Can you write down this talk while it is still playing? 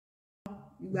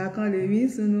ìgbà kan lè mí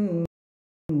sunu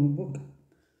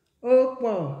ó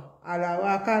pọ̀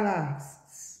àràwà kálà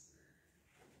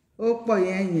ó pọ̀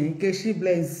yẹn Nkechi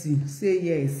Blessing say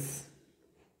yes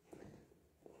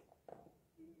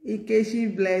Nkechi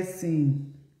Blessing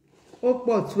ó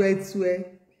pọ̀ tuẹ́tuẹ́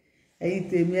ẹ̀yin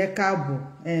tèmi ẹ káàbọ̀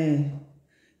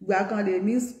ìgbà kan lè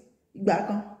mí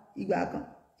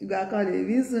ìgbà kan lè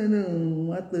mí sunu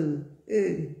mọ́tò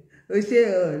ó ṣe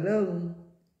Ọlọ́run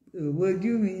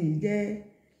òbójú mi jẹ́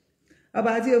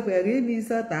ọba tí ó fẹ́ rí mi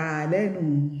sọ́tà lẹ́nu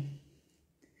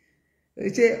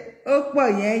ṣe ó pọ̀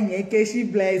yẹn Nkechi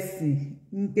Blessing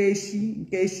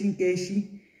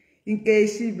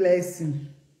Nkechi Blessing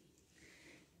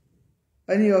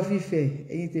Ooni of Ife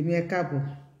ẹ̀yin tèmi ẹ káàbọ̀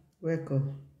welcome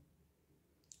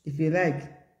if you like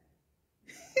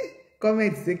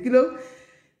comment ṣe kilo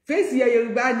face your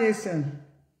Yorùbá nation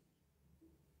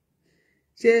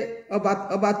ṣe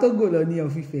ọba Togo lọ ní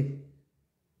of Ife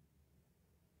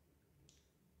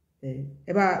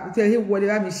ẹ bá tí ẹ wọlé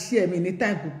bá mi share mi ní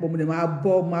time púpọ̀ mo dẹ̀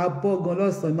máa bọ́ gan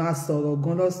lọ́sàn-án máa sọ̀rọ̀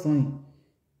gan lọ́sàn-án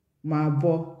máa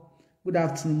bọ́ good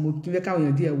afternoon mo kí n fẹ́ káwọn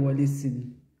èèyàn díẹ̀ wọlé sí mi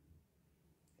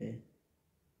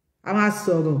a máa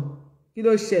sọ̀rọ̀ kí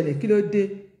ló ṣẹlẹ̀ kí ló dé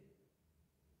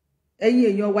ẹ̀yin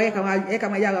èèyàn wa ẹ ká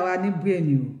máa yára wa ní brain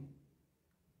o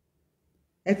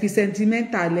ẹ fi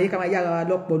sentimental ẹ ká máa yára wa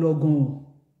lọ́pọlọ gan o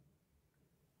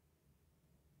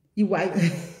ìwà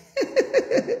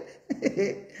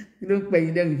kí ló ń pè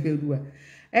yín lẹ́rìn ìfẹ́ olúwa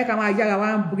ẹ ká máa yára wa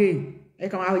ń brain ẹ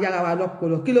ká máa yára wa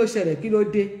lọ́pọlọ kí ló ṣẹlẹ̀ kí ló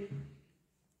dé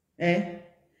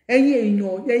ẹ̀yin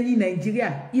èèyàn ẹ̀yin Nàìjíríà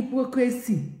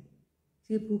hypocrisy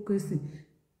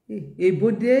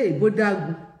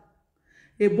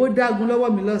èbó dágun lọ́wọ́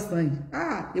mi lọ́sàn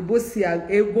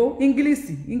yìí èbó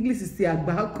English sí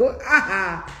àgbákò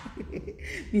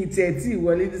ní tiẹ̀ tí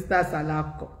ìwọlé ní stars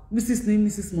alakọ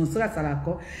Mrs. Monserrat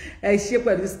Alakọ ẹ ṣe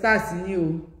pẹ̀lú stars yín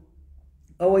o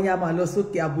ọwọ́ yẹn a máa lọ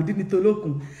sókè àbòdí ní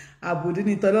tolókun àbòdí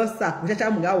ní tọlọ́sà kò ṣáṣá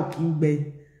múra ò kí ń gbẹ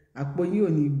àpò yín ò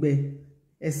ní gbẹ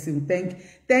ẹ̀sìn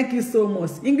thank you so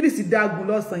much English dágun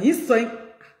lọ́sàn yìí sọ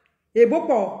èbó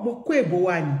pọ̀ mo kó èbó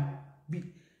wa ni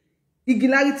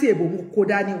igilarity èbó mo kó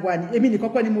dání wa ni èmi nìkan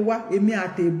kọ́ ni mo wá èmi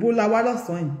àti èbó la wá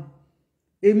lọ́sàn yìí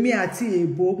èmi àti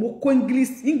èbó mo kó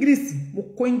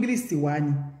English wa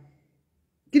ni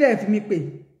kí lẹ fi mi pè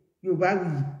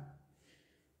Yorubawuyi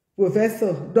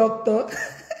professor doctor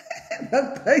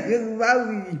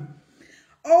Yorubawuyi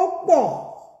ó pọ̀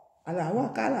àlàwọ̀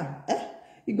kálà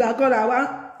ìgbà kan làwa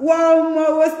wọ́n mọ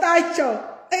owó stature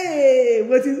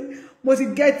mo ti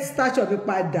get stature mi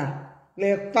padà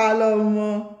lẹ́pa lọ́mọ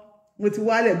mo ti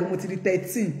wálẹ̀ gan mo ti di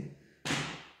 13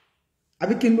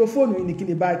 àbí kí n lo fóònù mi ní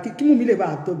kí mú mi lè bá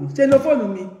tóbi ṣe lo fóònù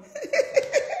mi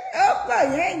ọ̀pọ̀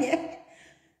yẹn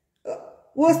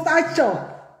wo stature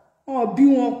wọn bí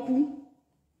wọn kú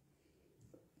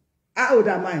hold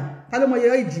am I ta ló mọ yẹ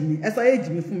èjì mi ẹ sọ èjì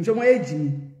mi fún mi ṣé ọmọ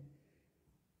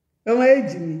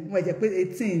èjì mi mo jẹ́ pé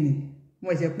 18 ni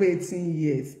mo jẹ́ pé 18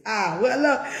 years well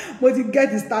mo ti get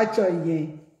the stature yẹn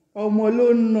ọmọ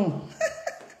ló nà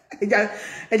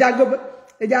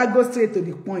ẹja go straight to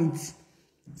the point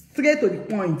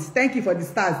thank you for the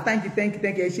stars thank you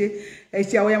ẹ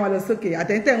ṣé àwọn yẹn máa lọ sókè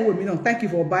àtẹ̀yìntẹ̀ ń wò mí náà thank you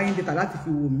for buying data láti fi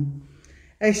wò mí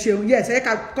ẹ ṣeun yes ẹ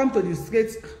ká come to the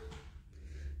straight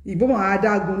ìbomọ̀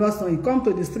adágún lọ́sàn-án come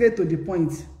to the straight to the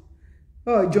point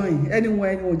join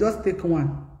anyone just take one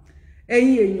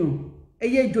ẹ̀yin èèyàn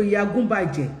ẹyẹ ìjòyè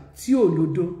agúnbàjẹ́ tí ò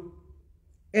lódó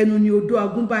ẹnu ni odó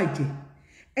agúnbàjẹ́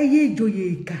ẹyẹ ìjòyè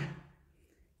ìkà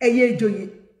ẹyẹ ìjòyè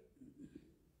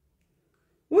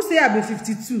who say I be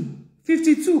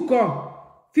 52 call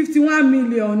 51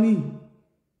 million ni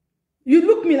you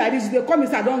look me like this you dey call me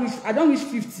say I don't reach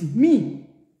 50 me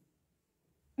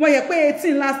mo yẹ pé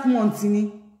 18 last month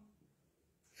ni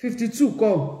 52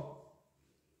 call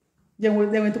jẹ́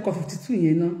wọ́n tó kọ 52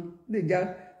 yẹn náà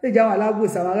lè já wọn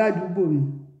alábòsí àwọn ará àdúgbò mi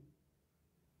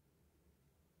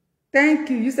thank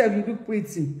you you said you look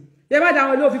pretty yẹ má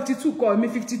dáwọn lóò 52 call mi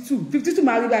 52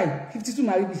 máa rí báyìí 52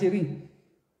 máa rí bí ṣe rí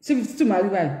ṣé 52 máa rí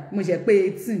báyìí mo ṣe pé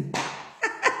 18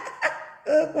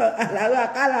 àlàrà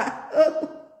àkàlà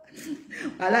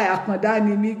aláyàkàndá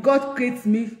ni mi God create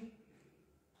me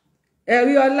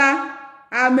ẹ̀rí ọlá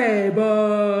amẹ̀bọ̀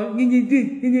yìnyíndì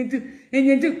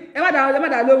ẹ má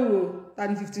dá lóhùn o ta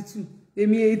ni 52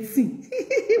 èmi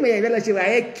 18 mo yẹ ìbẹ́lẹ̀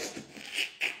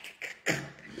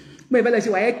ṣe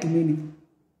wáyẹ́kì mi ni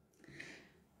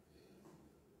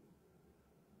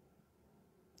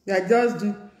you are just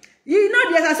doing you know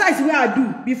the exercise wey I do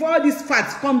before all this fat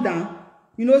come down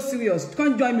you know serious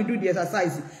come join me do the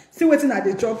exercise see wetin I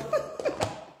dey chop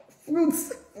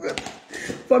fruits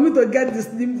for me to get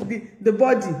the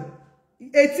body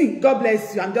 18. God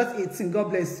bless you. I'm just 18. God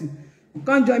bless you. You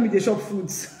can't join me. They shop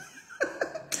fruits.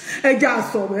 Ẹ jẹ́ a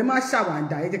sọ̀rọ̀. Ẹ má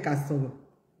ṣàwàdà. Ẹ jẹ́ ká sọ̀rọ̀.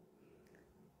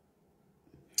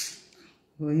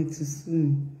 Going too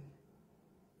soon.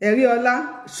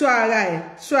 Eriola, show ara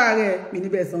ẹ. Mi ní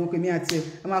bẹ́ẹ̀ sọ wọ́n pè mí àti ẹ.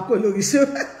 A máa kó lórí show.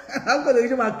 A máa kó lórí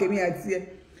show máa pè mí àti ẹ.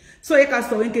 So ẹ ká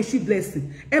sọ̀rọ̀ Nkechi Blessing.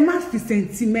 Ẹ má fi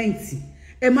sentiment.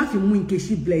 Ẹ má fi mú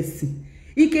Nkechi Blessing.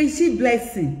 Nkechi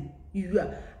Blessing,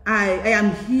 I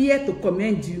am here to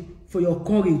commend you for your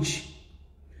courage.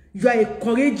 You are a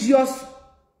courageous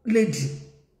lady.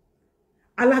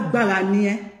 Alágbára ni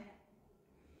ẹ́.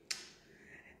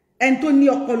 Ẹni tó ní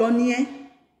ọpọlọ ni ẹ́.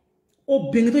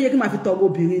 Obìnrin tó yẹ kí máa fi tọrọ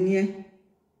obìnrin ni ẹ́.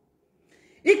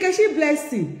 Nkechi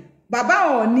Blessing, bàbá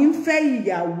Ooni ń fẹ́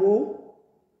ìyàwó.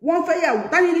 Wọ́n fẹ́ ìyàwó.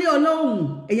 Ta ni ilé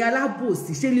Ọlọ́run? Ẹ̀yin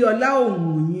alábòsí, ṣé ilé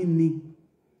Ọlọ́run yín ni?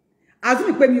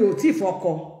 Azumi pé mi ò tí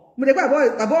fọkọ. Mo de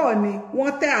bàbá Ooni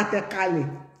wọ́n tẹ́ àtẹ̀kalẹ̀.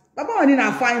 Bàbá Ooni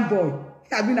na fine boy.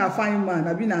 Àbí na fine man,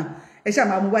 àbí na ẹ ṣá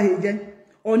máa mú wá he jẹ́.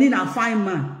 Ooni na fine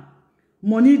man.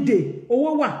 Money dey,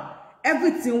 owó wà,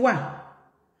 everything wà.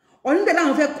 Ooni de la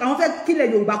àwọn fẹ́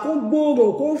kílẹ̀ Yorùbá kó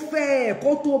gbòòrò, kó fẹ́,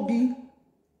 kó tóbi.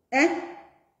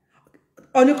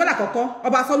 Ooni kọ́ la kọ́kọ́,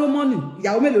 Ọba Solomon,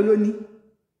 ìyàwó mélòó ló ní?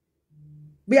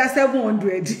 Bí a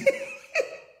 700.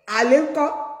 Ale ńkọ́.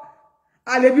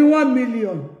 Ale bí 1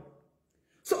 million.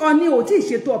 So Ooni ò tí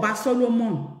ṣètò Ọba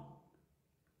Solomon.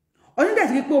 Ooni dẹ̀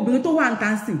ti rí pé obìnrin tó wà ń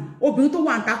tà sìn, obìnrin tó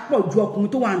wà ń tà pọ̀ ju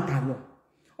ọkùnrin tó wà ń tà lọ.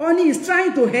 Ooni is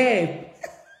trying to help.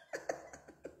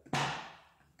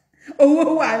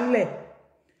 Owó wà ńlẹ̀.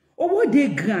 Owó dey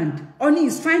grand. Ooni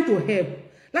is trying to help.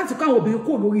 Láti kó àwọn obìnrin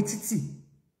kó lórí títì.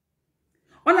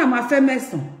 Ọ̀nà máa fẹ́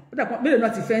mẹ́sàn. Ó dà pọ̀ mélòó náà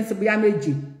ti fẹ́ ń ṣe bóyá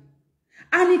méje.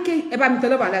 Anike, ẹ bá mi tẹ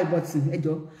love and like button, ẹ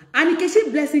jọ̀ọ́.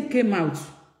 Nkechi Blessing came out.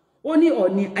 Ó ní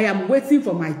Ooni, I am waiting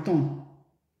for my turn.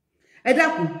 Ẹ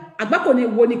dákun, àgbákò ni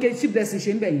wo ni Nkechi Blessing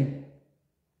ṣe ń bẹ̀ yẹn.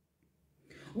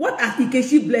 What has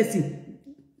Nkechi Blessing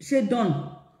ṣe done?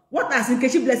 What has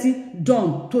Nkechi Blessing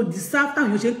done to deserve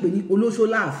táwọn yóò ṣe ń pè ní olóṣó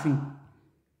láàfin?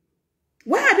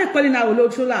 Why are they calling her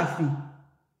olóṣó láàfin?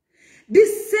 The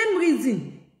same reason,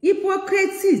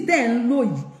 hypocrisy tẹ́ ń lò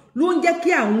yìí ló ń jẹ́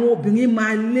kí àwọn obìnrin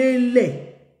máa lélẹ̀.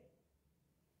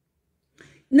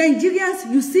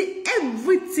 Nigerians, you see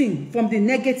everything from the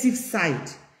negative side.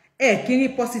 Kiri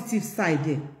positive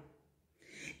side.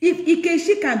 If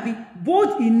Nkechi can be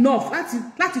bold enough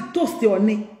láti toast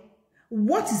Ooni,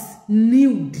 what is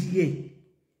new there?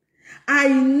 I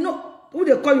know who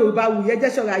they call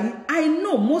Yorubawuyi. I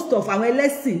know most of our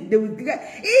lessons they will get.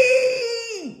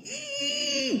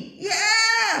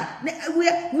 Yeah,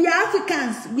 we are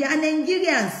Africans, we are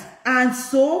Nigerians, and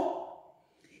so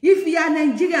if we are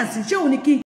Nigerians, ṣé Ooni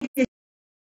kí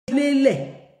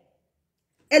lélẹ̀.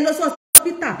 Ẹ lọ sí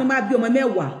hospital tó máa bí ọmọ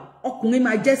mẹ́wàá, ọkùnrin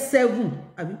máa jẹ́ 7,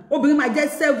 àbí obìnrin máa jẹ́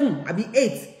 7 àbí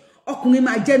 8, ọkùnrin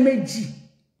máa jẹ́ 2.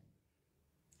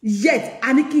 Yet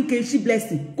a ní kí Nkechi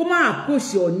Blessing kó má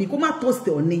approach Ooni, kó má toast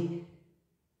Ooni.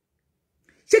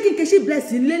 Ṣé kí Nkechi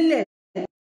Blessing lélẹ̀.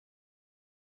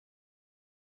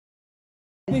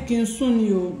 Ní kí n sún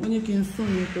ni o, ní kí n sún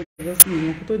ni tó lọ sí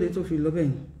ìwọ̀n kó tó dé tó fi lọ bẹ́ẹ̀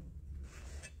ni.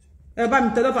 Ẹ bá mi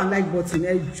tẹ love and like button,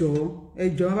 ẹ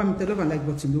jọ̀ọ́ bá mi tẹ love and like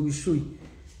button lórí show yìí.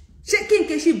 Ṣé kí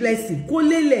Nkechi Blessing kó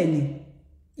lélẹ̀ ni?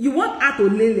 You want her to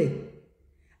lélẹ̀?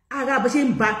 Ara bó ṣe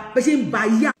ń ba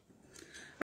yá.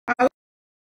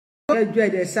 Ẹ jọ̀ọ́ ẹ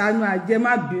dẹ̀ ṣàánú ajé,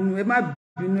 má bínú,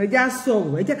 ẹ já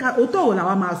sọ̀rọ̀, ẹ jẹ́ ká òótọ́ ọ̀rọ̀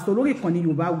làwa máa sọ lórí ìkànnì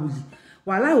Yorubawuyi.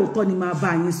 Wàhálà òótọ́ ni máa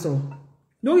bá yín sọ.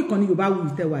 Lórí ìkànnì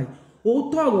Yorubawuyi tẹ́ wà yìí.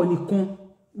 Òótọ́ ọ̀rọ̀ nìkan,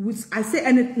 I say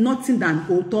nothing than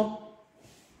òótọ́.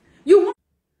 You want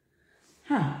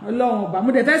Ọlọ́run ọba,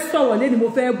 mo dẹ̀ fẹ́ sọ̀rọ̀ lé ni mo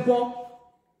fẹ́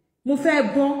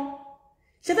bọ́.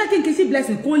 Ṣé fẹ́ kí Nkechi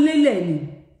Blessing kó lélẹ̀ ni?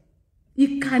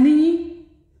 Ìkànnì yín.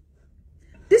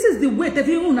 This is the way tẹ́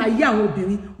fi rún ayé àwọn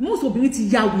obìnrin. Most obìnrin ti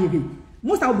ya wèrè.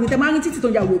 Most àwọn obìnrin tẹ́ máa ń títí tó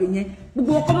ya wèrè yẹn.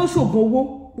 Gbogbo ọkọ ló ṣògùn owó.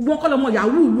 Gbogbo ọkọ lọmọ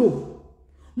yahoo lò.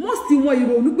 Most wọn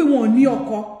ìrònú pé wọn ò ní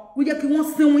ọkọ. Ló jẹ́ kí wọ́n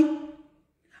sínwín.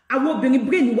 Àwọn obìnrin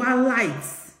brain wa light.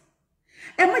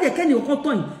 Ẹ má jẹ́ kẹ́ni ọkọ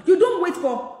tán yìí. You don't wait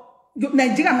for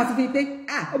Nigeria must fi pé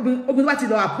obìnrin wá ti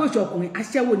lọ approach ọkùnrin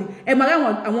aṣẹ́wó ni. Ẹ máa rí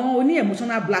àwọn oní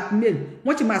emotional blackmail.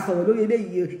 Wọ́n ti máa sọ̀rọ̀ lórí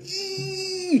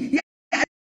eléyìí.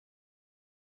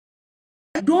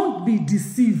 Don't be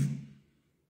deceived.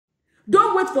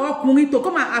 Don't wait for ọkùnrin to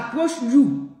come and approach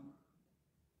you.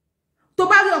 Tó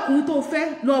bá rí ọkùnrin tó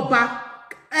fẹ́ lọ bá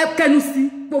kẹnu sí.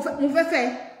 Mo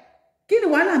fẹ́. Kí ni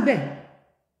wàhálà ń bẹ̀?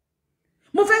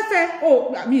 Mo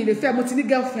fẹ́ mi lè fẹ́, mo ti ní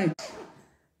girlfriend.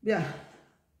 Bí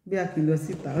a kì í lọ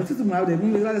síta. Òtútù máa rẹ̀ mú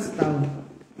mi lọ síta o.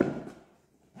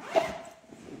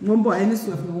 Mo ń bọ̀ ẹni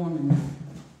sọ fún wọn mi.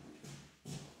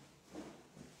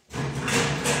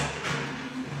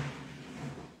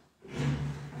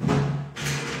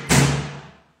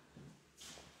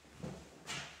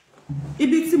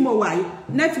 ibi tí mo wà yìí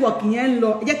network yẹn ń lọ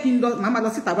jẹ́ kí n lọ màá máa lọ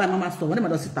síta báyìí màá máa sọ wọ́n dẹ̀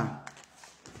máa lọ síta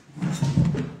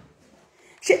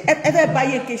ṣé ẹ fẹ́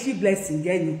báyé Nkechi Blessing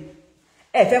jẹ́ ni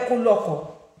ẹ fẹ́ kó lọ́kọ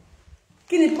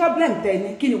kí ni problem tẹ́ ni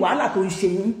kí ni wàhálà tó ń ṣe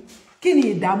yín kí ni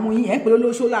ìdààmú yín ẹ̀ ń pè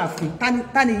lólóṣó láàfin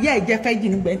tani ìyá ẹ̀ jẹ́ fẹ́ jì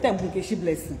nígbà tẹ́ ń bú Nkechi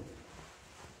Blessing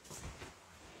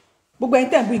gbogbo ẹ̀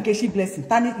tẹ́ ń bú Nkechi Blessing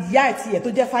tani ìyá ẹ̀ tí ẹ̀ tó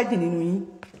jẹ́ fájì nínú yín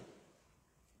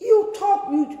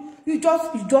you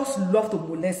just love to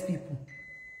molest people.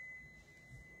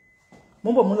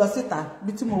 Mo bọ̀ mo lọ síta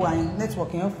bí tí mo wà yẹn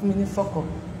network yẹn fún mi ní fọ́kọ̀.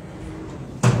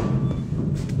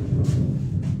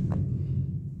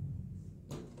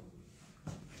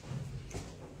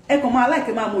 Ẹ kàn máa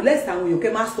like máa molest àwọn èèyàn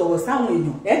kẹ́ máa sọ̀rọ̀ sáwọn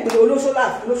èèyàn ẹ pé olóṣó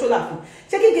láàfin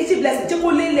ṣé kí Nkechi Blessing ṣé kó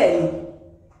lélẹ̀ ni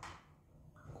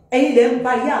ẹ̀yin lẹ ń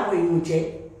ba yé àwọn èèyàn jẹ́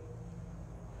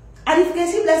and if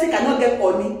Nkechi Blessing cannot get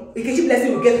Ooni Nkechi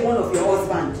Blessing will get one of your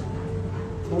husband.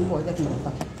 Mo ń bọ̀ ẹ jẹ́ kí n bọ̀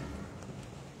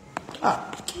ta.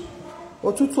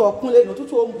 Òtútù ọkún lẹ́nu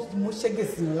òtútù mo ṣẹ́gẹ̀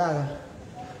sí mi lára.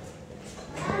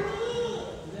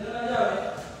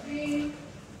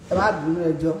 Ẹ má bínú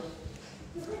ẹjọ́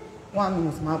 1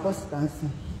 minute máa bọ́ sí dáńsì.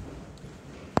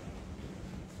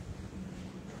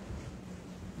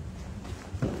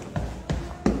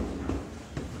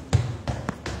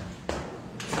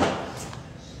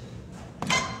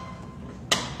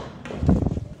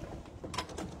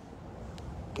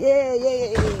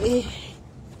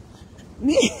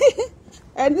 Mi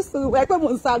ẹni sùúrù ẹ pé mo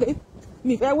ń sáré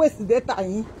mi fẹ́ waste data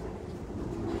yín.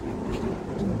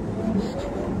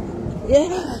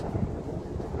 Yeah.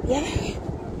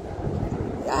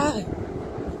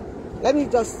 Let me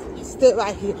just stay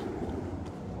right here.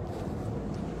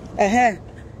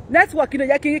 Network no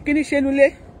jẹ́ kí ṣe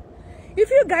nule. If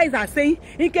you guys are saying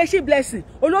Nkechi Blessing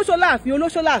olóṣó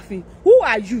láàfin, who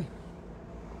are you?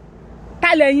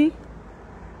 Ta lẹ́yìn?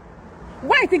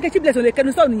 Why think Nkechi Blessing le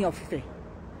kẹnu Ọọ̀ni of Ifẹ̀?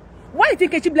 Why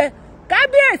think Nkechi Blessing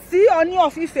kábíyèsí Ọọ̀ni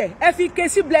of Ifẹ̀ ẹ fi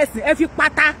Nkechi Blessing ẹ fi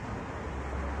pátá?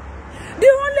 The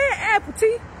only help tí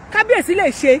kábíyèsí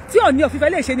lè ṣe tí Ọọ̀ni of Ifẹ̀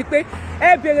lè ṣe ni pé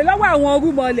ẹ béèrè lọ́wọ́ àwọn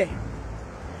rúmọlẹ̀.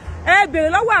 Ẹ béèrè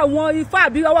lọ́wọ́ àwọn ifá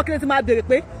àbí ọwọ́ kí lè ti máa béèrè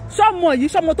pé sọ́mọ yìí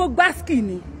sọ́mọ tó gbásìkì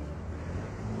ni.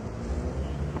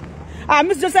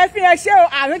 Miss Josephine ẹ ṣé o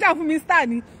àrẹ́jà fún mi star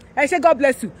ni ẹ ṣé God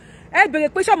bless you. Ẹ béèrè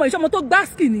pé sọ́mọ yìí sọ́mọ tó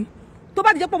gbásìkì ni. Tó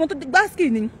bá ti jẹ́ pé ọmọ tó gbásìkì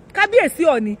ni kábíyèsí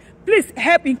Ọọ̀ni please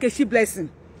help Nkechi Blessing.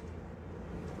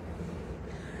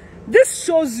 This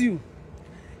shows you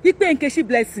ipe Nkechi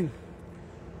Blessing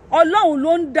Ọlọ́run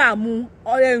ló ń dààmú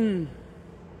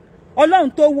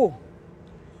Ọlọ́run tó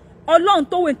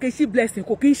wò Nkechi Blessing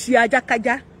kò kí ń ṣe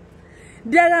ajákájá.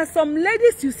 There are some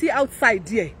ladies you see outside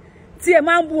there tí ẹ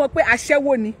máa ń bú wọn pé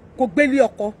aṣẹ́wó ni kò gbé ilé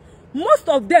ọkọ. Most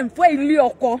of them fẹ́ ilé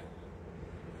ọkọ.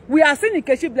 We are seeing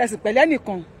Nkechi Blessing pẹ̀lẹ́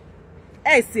nìkan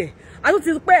ẹ̀ sí ẹ̀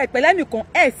àtúntì pé pẹ̀lẹ́ nìkan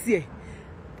ẹ̀ sí ẹ̀.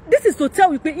 This is to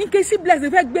tell you pé Nkechi Blessing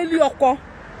fẹ́ gbé ilé ọkọ.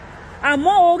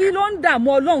 Àmọ́ orí ló ń dààmú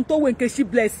Ọlọ́run tó wò Nkechi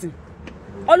Blessing.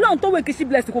 Ọlọ́run tó wò Nkechi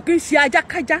Blessing kò kí ń ṣe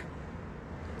ajákájá.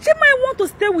 She might want to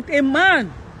stay with a man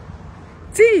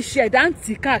tí ìṣẹ̀dá ń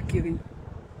tì káàkiri.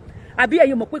 Àbí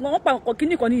ẹ̀yin mọ̀ pé wọ́n pa nǹkan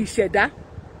kíní kan ní ìṣẹ̀dá.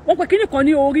 Wọ́n pe kíní kan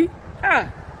ní orí.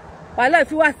 Wàhálà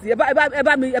ìfi wá sí ẹ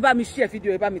bá mi share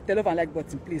video ẹ bá mi tẹ love and like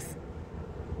button please.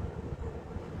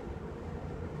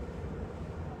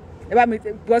 Ẹ bá mi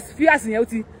because fíwàsì yẹn ó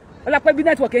ti ọlápẹ́ bí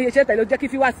network yẹn ṣe tẹ̀lé ó jẹ́ kí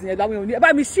fíwàsì yẹn láwọn èèyàn ní ẹ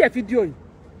bá mi share video yìí.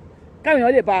 Káwọn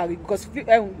èèyàn lè bá a rí because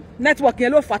network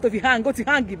yẹn ló fà tó fi hang ó ti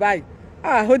hang báyìí.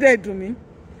 Ó dẹ̀ dùn mí.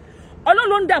 Ọlọ́run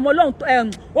ló ń dààmú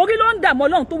Ọlọ́run orí ló ń dààmú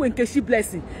Ọlọ́run tó wò Nkechi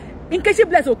Blessing. Nkechi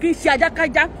Blessing ò kí ń ṣe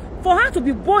ajákájá for her to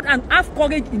be bold and have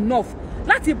courage enough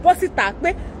láti bọ́ síta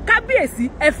pé kábíyèsí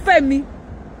ẹ fẹ́ mi.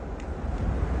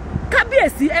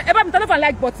 Kábíyèsí ẹ bá mi tẹ love and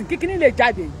like button kíkíní lè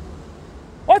jáde.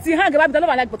 Ó ti hang ẹ bá mi tẹ love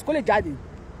and like button kó lè jáde.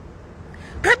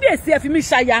 Kábíyèsí ẹ fi mi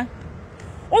ṣaya.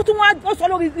 Ó tún wá ó sọ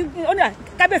lórí ó ní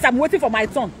kábíyèsí I'm waiting for my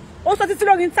turn. Ó sọ títí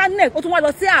lórí internet ó tún wá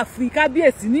lọ sí ààfin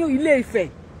kábíyèsí ní Ilé Ifẹ̀.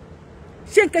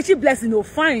 Ṣé Nkechi Blessing ò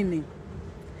fine ni?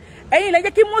 Ẹ̀yin lẹ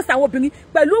jẹ́ kí most àwọn obìnrin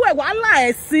pẹ̀lú wàhálà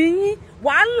ẹ̀sìn yín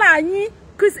wàhálà yín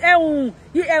Chris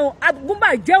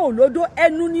agúnbàjẹ́ òlódó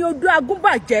ẹnu ni odó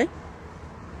agúnbàjẹ́.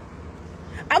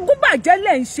 Agúnbàjẹ́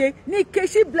lẹ̀ ń ṣe ní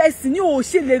Nkechi Blessing ní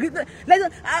òṣè lè rí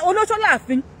olóṣó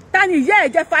láàfin ta ni ìyá ẹ̀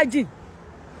jẹ́ fájì.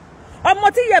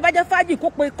 Ọmọ tí ìyá ẹ̀ bá jẹ́ fájì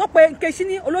kó pe Nkechi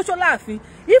ní olóṣó láàfin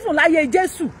even láyé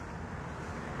Jésù.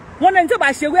 Wọ́n lẹ́ni tí ó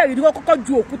bá ṣe wẹ́ẹ̀rí ni wọ́n kọ́kọ́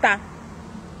ju òkúta.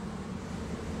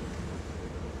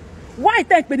 Why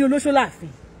tẹ́ ń pè ní olóṣó láàfin?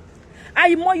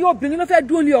 Àìmọye obìnrin ló fẹ́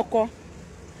dúró ní ọkọ.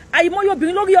 Àìmọye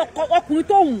obìnrin lórí ọkùnrin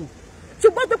tó hùn.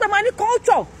 Ṣùgbọ́n pípẹ́ máa ní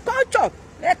culture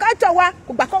wa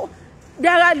kò gbà kọ́.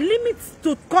 There are limits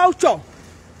to culture.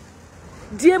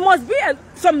 There must be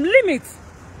some limits.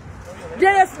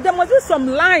 there must be some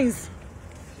lines.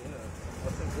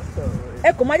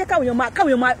 Ẹ kò máa jẹ́ káwọn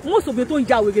èèyàn máa most of the tó ń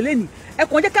ja wèrè lẹ́nìí. Ẹ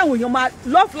kò jẹ́ káwọn èèyàn máa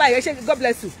love life, ẹ ṣé, God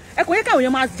bless you. Ẹ kò jẹ́ káwọn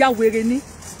èèyàn máa ja wèrè ní.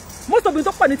 Most of the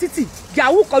tó pọ̀ ní títì,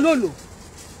 yahoo kan ló lò.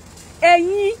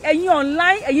 Ẹ̀yin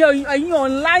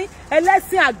online,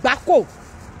 ẹlẹ́sìn àgbákò.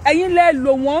 Ẹ̀yin lẹ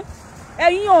lò wọ́n.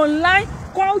 Ẹ̀yin online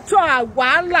culture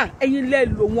wàhálà, ẹ̀yin lẹ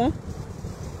lò wọ́n.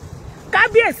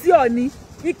 Kábíyèsí Ọọ̀ni,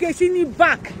 Nkechi ní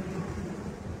back.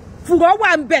 Fùrọ̀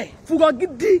wà ń bẹ̀, fùrọ̀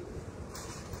gidi.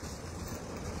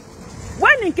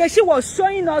 When Nkechi was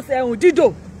showing us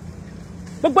Dido,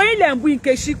 gbogbo yín lẹ̀ ń bu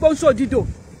Nkechi pé ó ń show Dido.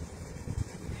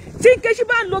 Tí Nkechi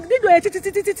bá ń lo Dido yẹn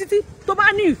títí tó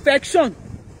bá ní infection,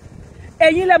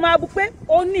 ẹ̀yin lẹ máa bu pé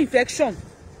ó ní infection.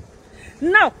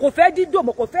 Now kò fẹ́ Dido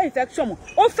mọ́, kò fẹ́ infection mọ́,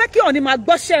 ó fẹ́ kí Ọọ̀ni máa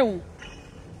gbọ́ṣẹ́ òun.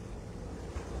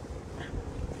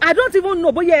 I don't even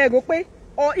know bóyá ẹ rò pé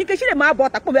Nkechi lè máa bọ̀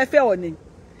tàpọ̀ bẹ́ẹ̀ fẹ́ Ọọ̀ni.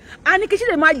 And Nkechi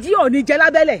lè máa jí Ọọ̀ni jẹ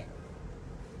lábẹ́lẹ̀.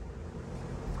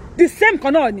 The same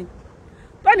kan náà ni.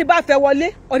 Tọ́ni bá fẹ́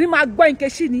wọlé, Ọọ̀ni máa gbọ́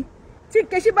Nkechi ni. Tí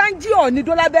Nkechi bá ń jí Ọọ̀ni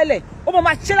dó lábẹ́lẹ̀, ó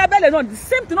máa ṣe lábẹ́lẹ̀ náà. The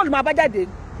same thing náà ló máa bá jáde.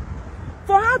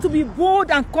 For her to be bold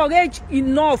and courage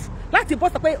enough láti bọ́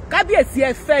sọ pé kábíyèsí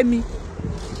ẹ fẹ́ mi.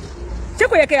 Ṣé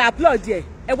kò yẹ kẹ́ applaud ẹ̀?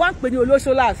 Ẹ wá ń pè ní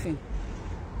olóṣó láàfin.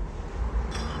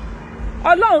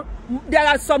 Ọlọ́run, there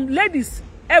are some ladies,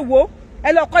 ẹ wo,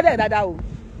 ẹ lọ kọ́ dẹ̀ dáadáa o.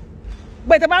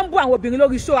 Gbẹ̀tẹ̀ máa ń bú àwọn obìnrin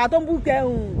lórí show, àtọ́ ń bú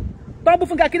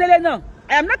Fúnkẹ́ Akíndélé náà.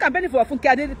 I am not campaigning for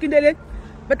Fúnkẹ́ Akíndélé.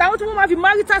 But àwọn tí wọ́n máa fi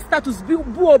marital status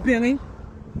bú obìnrin.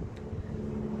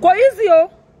 Kò easy o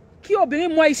kí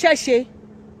obìnrin mọ iṣẹ́ ṣe.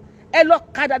 Ẹ lọ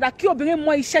ka dáadáa kí obìnrin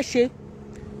mọ iṣẹ́ ṣe.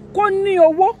 Kó ní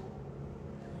owó.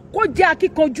 Kó jẹ́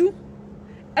akíkanjú.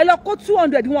 Ẹ lọ kó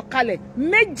 200 wọn kalẹ̀.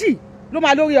 Méjì ló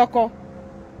máa lórí ọkọ.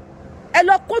 Ẹ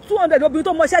lọ kó 200 obìnrin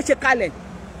tó mọ iṣẹ́ ṣe kalẹ̀.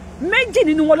 Méjì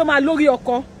nínú wọn ló máa lórí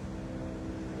ọkọ.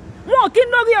 Wọn ò kí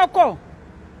lórí ọkọ.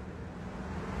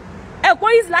 Ẹ kò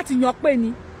easy láti yàn pé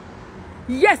ni.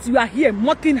 Yes, you are here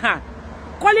mocking her,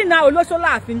 calling her olóṣó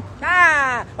láàfin.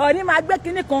 Ọọ̀ni máa gbé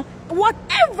kinní kan,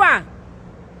 whatever.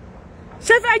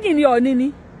 Ṣé virgin ni Ọọ̀ni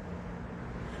ni?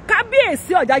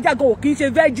 Kábíyèsí Ọ̀jájàgàn ò kì í ṣe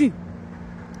virgin.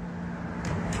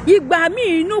 Ìgbà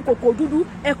míì inú kòkò dúdú,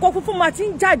 ẹ̀kọ́ funfun máa ti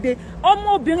ń jáde.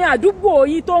 Ọmọbìnrin àdúgbò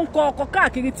yín tó ń kọ ọkọ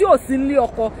káàkiri tí ò sí nílé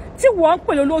ọkọ, tí wọ́n ń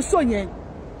pè lólóṣó yẹn.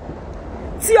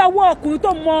 Tí ọwọ́ ọkùnrin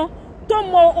tó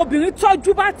mọ obìnrin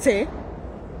tọ́jú bá tẹ̀,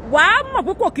 wàá mọ̀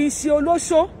pé kò kì í ṣe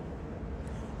olóṣó.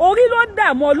 Orí ló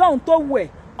dààmú Ọlọ́run tó wẹ̀.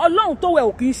 Ọlọ́run tó wẹ̀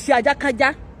ò kì í ṣe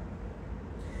ajákájá.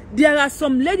 There are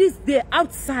some ladies there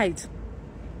outside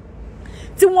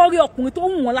tí wọ́n rí ọkùnrin tó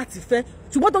wù wọ́n láti fẹ́,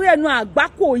 ṣùgbọ́n torí ẹnu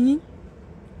àgbákò yín,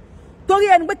 torí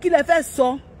ẹnu pé kí lẹ fẹ́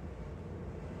sọ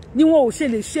ni wọn ò ṣe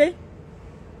lè ṣe.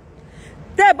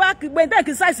 Tẹ́ bá gbé tẹ́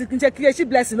kí size kí n ṣe creation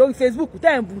blessing lórí Facebook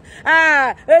tẹ́ ń bu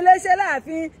eléṣẹ́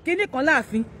láàfin kíní kan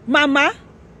láàfin. Mama,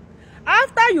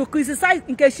 after you criticize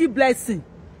Nkechi Blessing,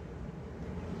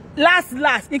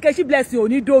 last Nkechi Blessing ò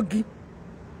ní dógi.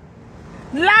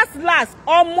 Last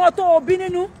ọmọ tó bí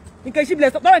nínú Nkechi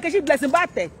Blessing, tọ́wọ́ Nkechi Blessing bá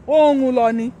tẹ̀ ohun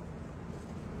lọ ni.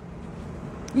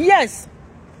 Yes,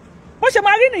 bó ṣe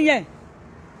máa rí nìyẹn.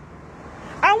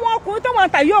 Àwọn ọkùnrin tó wọ́n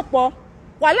ń ta yóò pọ̀,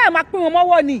 wàhálà ẹ̀ máa pín wọn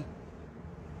mọ́wọ́ ni.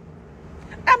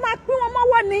 Ẹ máa pín wọn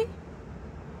mọ́wọ́ ni.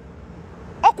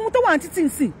 Ọkùnrin tó wà ní títì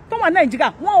nsìn, tó wà Nàìjíríà,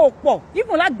 wọn ò pọ̀,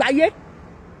 even lágbàáyé.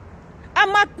 A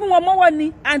máa pín wọn mọ́wọ́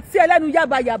ni, àǹtí ẹlẹ́nu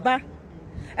yábayàbá,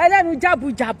 ẹlẹ́nu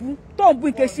jábujàbu tó ń bú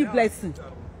Nkechi Blessing.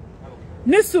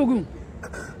 Ní sùúrù.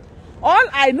 All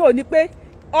I know ni pé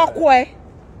ọkọ ẹ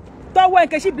tọ́wọ́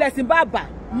Nkechi Blessing bá bà,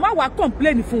 má wá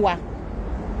complain fún wa.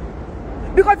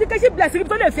 Because Nkechi Blessing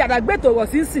tó lè fi àdàgbé tòrò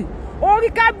sínsìn, orí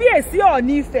kábíyèsí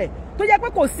Ọọ̀ni Ifẹ̀ tó jẹ́ pé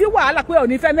kò sí wàhálà pé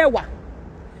Ọọ̀ni fẹ́ 10.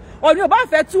 Ọọ̀ni ò bá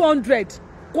fẹ́ 200,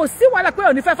 kò sí wàhálà pé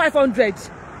Ọọ̀ni fẹ́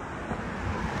 500.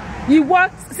 Ìwọ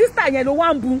sister yẹn ló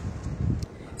wá ń bu.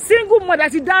 Single mother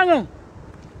ti dáràn.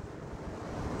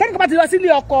 Tẹ́nìkan bá ti lọ sílé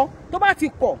ọkọ tó bá ti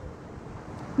kọ̀.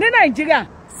 Ní Nàìjíríà,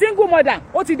 single mother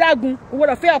ó ti dágun, ó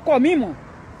gbọ́dọ̀ fẹ́ ọkọ mi mọ́.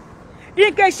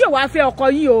 Nkechi wá fẹ́ ọkọ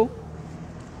yín o.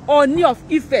 Ọọ̀ni of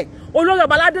Ifẹ̀, olórí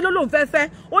ọba aládé ló lóun fẹ́.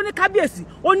 Ó ní kábíyèsí,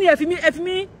 ó ní ẹ fi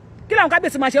mí kí làwọn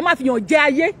kábíyèsí máa ṣe, má fi yàn jẹ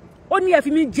ayé. Ó ní ẹ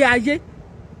fi mí jẹ ayé.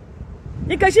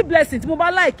 Nkechi Blessing tí mo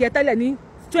bá like ẹ tẹ́lẹ̀ ní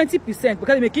 20%,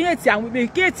 because me kí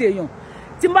èèyàn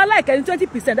tí mo bá like ẹ ní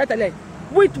 20% tẹ́lẹ̀.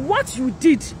 With what you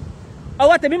did,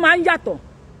 ọwọ́ tèmi máa ń yàtọ̀.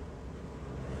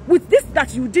 With this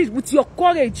that you did, with your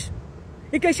courage,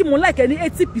 Nkechi mo like ẹ ní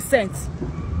 80%.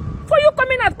 For you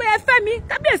coming out pé ẹ fẹ́ mi,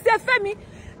 kábíyèsí ẹ fẹ́ mi.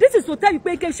 This is to tell you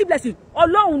pé Nkechi Blessing,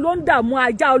 Ọlọ́run ló ń dààmú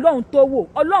ajá, Ọlọ́run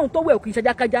tó wò kì í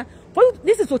ṣajákájá.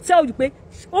 This is to tell you pé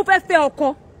ó fẹ́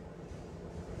ọkọ.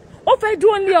 Ó fẹ́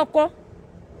dúró nílé ọkọ.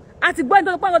 Àti gbọ́ ẹni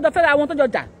tó pọ́n lọ́dọ̀ fẹ́ra àwọn tó jọ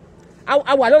jà.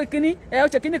 àwa lórí kíní ó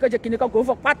ṣe kíní kan kò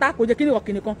fọ pátá kò jẹ́ kíní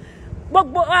kan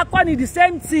gbogbo akọni the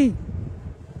same thing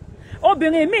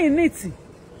obìnrin míì nìtì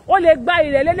ó lè gba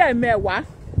ilẹ̀ lẹ́lẹ́mẹ̀wàá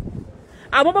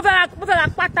àmọ́ bó fẹ́ ra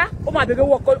pátá ó máa bèrè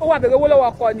owó lọ́wọ́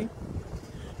ọkọ ni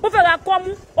bó fẹ́ ra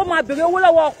kọ́mú ó máa bèrè owó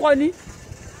lọ́wọ́ ọkọ ni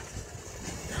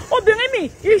obìnrin mi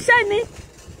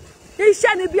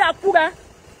iṣẹ́ ni bí akúra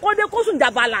kó dé kó sùn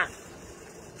jàbàlà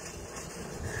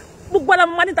gbogbo ara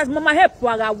mama níta tí mama help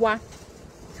ara wa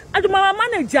àjọ mama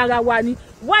manage ara wa ni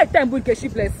why time bu Nkechi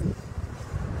Blessing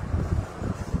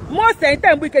mo say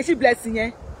time bu Nkechi Blessing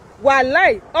yẹn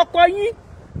wàláì ọkọ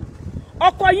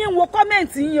yín wo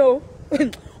comment yín o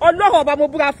Ọlọ́run ọba mo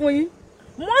búra fún yín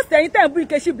mo say time bu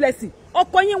Nkechi Blessing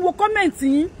ọkọ yín wo comment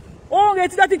yín ó ń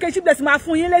retí lọ́tí Nkechi Blessing máa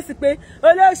fún yín lésì pé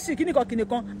olóòṣì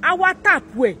kíníkan àwa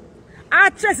tàpù ẹ̀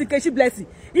actress Nkechi Blessing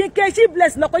Nkechi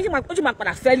Blessing lọ́kọ yín ó sì máa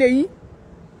padà fẹ́ lé yín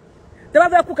tẹ́ bá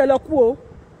fẹ́ kú kẹ́ lọ kú o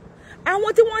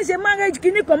àwọn tí wọ́n ṣe marriage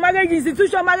kíníkan marriage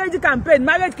institution marriage campaign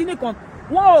marriage kíníkan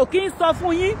wọn ò kí ń sọ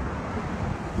fún yín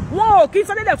wọn ò kí ń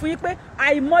sọ dédé fún yín pé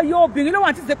àìmọye obìnrin ló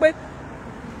wà tí ṣe pé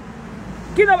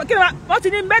kí ló wọ́n ti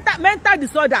ní mental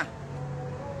disorder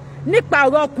nípa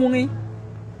ọ̀rọ̀ ọkùnrin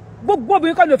gbogbo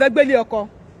obìnrin kọ́ ni ò fẹ́ gbélé ọkọ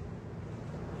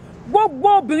gbogbo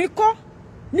obìnrin kọ́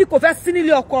ni kò fẹ́ sí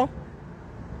nílé ọkọ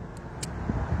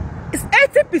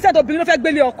 80% obìnrin ló fẹ́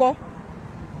gbélé ọkọ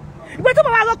ìgbé tó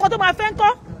bá wà lọ́kọ tó máa fẹ́ ń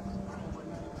kọ́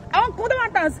àwọn kan tó máa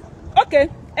tàn sí ok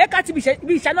ẹ̀ka ti bí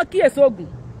ìṣáná kíyèsí oògùn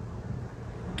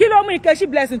kí ló mú Nkechi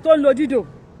Blessing tó ń lo dídò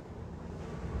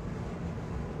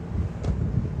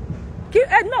kí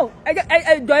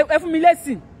ẹ fún mi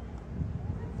lẹ́sìn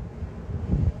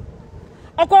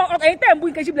ọkọ ẹ̀yin tẹ́ ń bú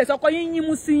Nkechi Blessing ọkọ yín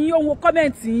mú sí yín ohun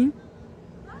kọ́mẹ̀ntì yín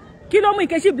kí ló mú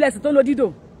Nkechi Blessing tó ń lo dídò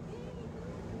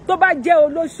tó bá jẹ́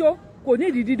olóṣó kò ní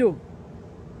ìdí dídò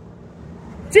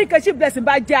tí Nkechi Blessing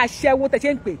bá jẹ́ aṣẹ́wó tẹ̀ ṣe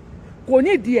ń pè kò ní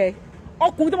ìdí ẹ̀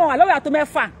ọkùnrin tó máa wà lọ́wọ́ àtó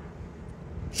mẹ́fà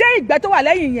ṣé ìgbẹ́ tó wà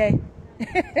lẹ́yìn yẹn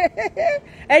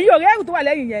ẹ̀yin ọ̀rẹ́ ẹ̀rù tó wà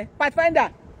lẹ́yìn yẹn pathfinder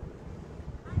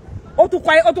ó tún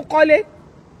kọ́lé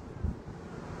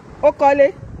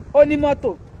ó ní mọ́tò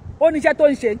ó ní iṣẹ́ tó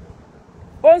ń ṣe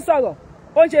ó ń sọ̀rọ̀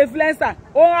ó ń ṣe influencer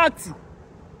ó ń act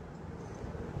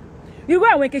irú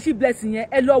àwọn Nkechi Blessing yẹn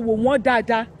ẹ lọ wò wọ́n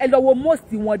dáadáa ẹ lọ wo most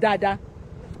wọn dáadáa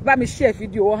bá mi share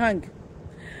fídíò ó hang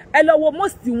ẹ lọ wo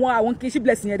most wọn àwọn Nkechi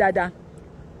Blessing yẹn dáadáa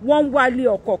wọ́n ń wálé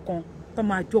ọkọ kan tó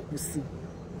máa jókòó sí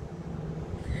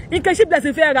Nkechi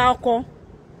Blessing fẹ́ ra ọkọ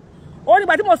ó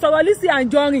nígbà tí mo sọ̀rọ̀ Lizzy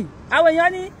Anjorin àwọn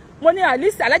èèyàn ní mo ní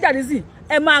Lizzy alájà Lizzy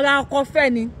ẹ máa ra ọkọ fẹ́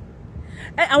ni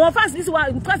àwọn fans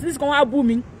Lizzy kan wá bú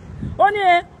mi ó ní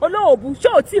olóòbù ṣé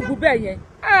ò tí ì bú bẹ́ẹ̀ yẹn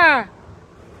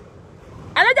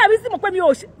alájà Lizzy mọ̀ pé mi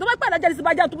ò ṣe tó bá pẹ́ alájà Lizzy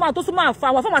bá já tó máa tó súnmọ́ àfa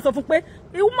àwọn afọ́ máa sọ fún pé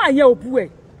ìwú máa yẹ òbú ẹ̀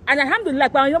and alhamdulillah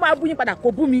pé àwọn èèyàn máa bú yín padà kò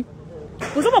bú mi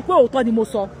kò sọ́mọ̀ pé òótọ́ ni mo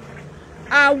sọ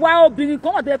àwa obìnrin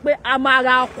kan wà tó yẹ pé a máa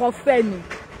ra ọkọ fẹ́ ni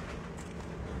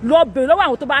lọ bèrè lọ́wọ́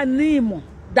àwọn tó bá ní ìmọ̀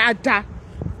dáadáa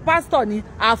pásítọ̀ ni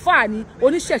àáfàá ni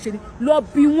oníṣẹ̀ṣe ni lọ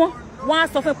bí wọ́n á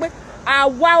sọ fún pé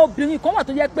àwa obìnrin kan wà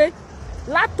tó yẹ pé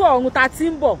látọ̀ ọ̀run ta ti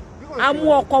ń bọ̀ a mú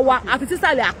ọkọ wa àfi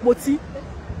sísàlẹ̀ àpótí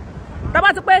tábà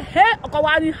ti pé ọkọ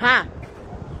wa ní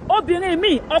obìnrin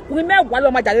míì ọkùnrin mẹ́wàá ló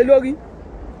máa jàlé lórí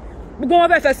gbogbo wọn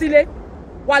fẹ́ fẹ́ sílé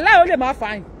wàláhì ó lè má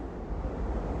fàáyìn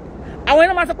àwọn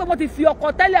èèyàn máa sọ pé mo ti fi ọkọ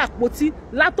tẹ́lẹ̀ àpótí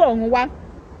látọ̀ ọ̀run wá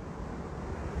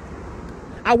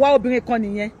àwa obìnrin kan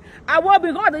nìyẹn àwa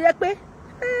obìnrin kan wà tó yẹ pé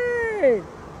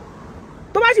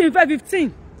tó bá sì ń fẹ́ 15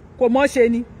 kò mọ́ ṣe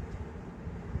ni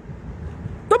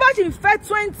tó bá sì ń fẹ́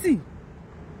 20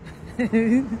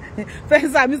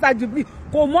 fẹ́sà Mr. Jubilee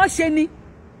kò mọ́ ṣe ni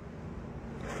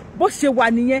bó ṣe wà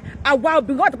nìyẹn àwa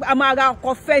obìnrin kan wà tó pé a máa ra ọkọ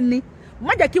fẹ́ ni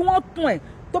má jẹ́ kí wọ́n tún ẹ̀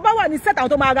tó bá wà ní set àwọn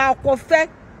tó máa ra ọkọ fẹ́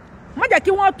má jẹ́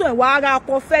kí wọ́n tún ẹ̀ wá ra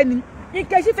ọkọ fẹ́ ni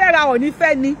Nkechi fẹ́ ra Ooni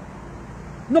fẹ́ ni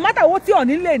no matter owó tí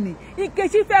Ooni lè ní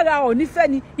Nkechi fẹ́ ra Ooni fẹ́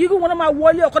ni irú wọn náà máa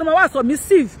wọlé ọkọ náà máa wà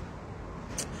submissive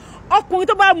ọkùnrin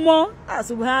tó bá mọ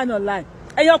subhanallah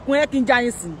ẹ̀yin ọkùnrin ẹ kí n já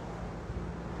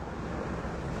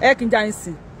yín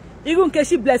sìn irú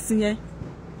Nkechi Blessing yẹn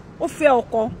ó fẹ́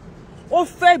ọkọ ó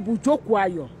fẹ́ ibùjókòó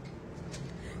ayọ̀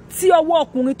tí ọwọ́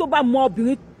ọkùnrin tó bá mọ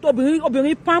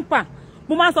obìnrin pampa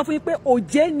mo máa ń sọ fún yín pé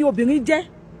òjé ni obìnrin jẹ́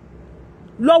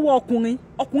lọ́wọ́ ọkùnrin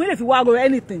lè fi wá ro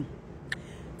anything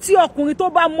tí ọkùnrin tó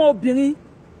bá mọ obìnrin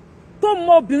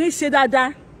ṣe dáadáa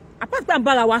àpáta ń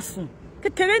bára wa sùn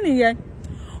kékeré nìyẹn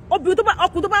ọkùnrin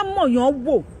tó bá mọ̀ yàn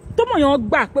wò tó mọ̀ yàn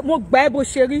gbà pé mo gbà ẹ́ bó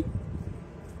ṣe rí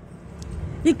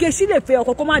Nkechi lè fẹ́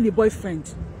ọkọ kó má ní boyfriend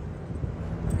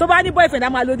tó bá ní boyfriend á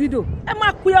máa lo dídò ẹ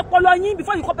máa pe ọpọlọ yín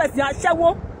before you compare sí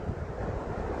aṣẹ́wó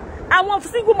àwọn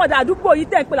single mother àdúgbò yìí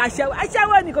tẹ̀ ń pè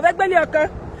aṣẹ́wó ni kò fẹ́ gbélé ọkọ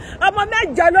ọmọ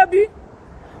 8 ló bí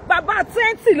bàbá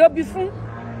 20 ló bí fún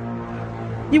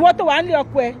ìwọ tó wà nílé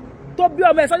ọkọ ẹ tó bí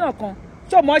ọmọ ẹ sọ́nà kan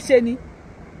ṣó mọ̀ ṣe ni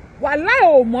wàláhì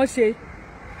ò mọ̀ ṣe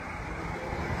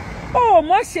ó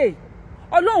mọ̀ ṣe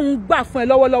Ọlọ́run gbà fún ẹ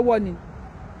lọ́wọ́lọ́wọ́ ni.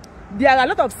 There are a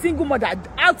lot of single mothers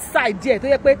outside there tó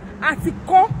yẹ pé a ti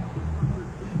kọ́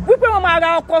wípé wọ́n máa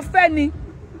ra ọkọ fẹ́ ni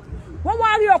wọ́n wá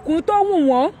rí ọkùnrin tó wù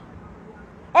wọ́n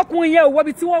ọkùnrin yẹn ò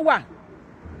wọ́bi tí wọ́n wà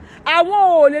àwọn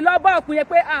ò lè lọ bá ọkùnrin yẹn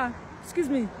pé excuse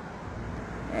me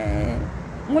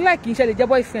mo like kì í ṣe lè jẹ́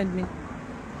boyfriend mi.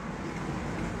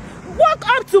 Walk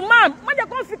up to man má jẹ́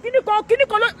kó fi kíní kan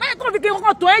má jẹ́ kó fi kíní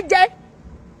kan tó ẹ jẹ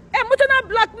emotional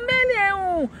blackmail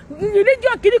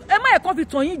religion kíní ẹ má jẹ́ kó fi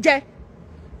tàn yín jẹ.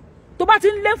 Tó bá ti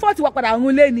ń lé 40 wá padà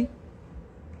run lé ni.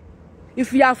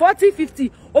 If you are 40,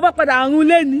 50, ó bá padà run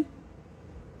lé ni.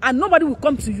 And nobody will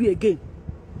come to you again.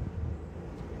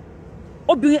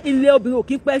 Ilé obìnrin ò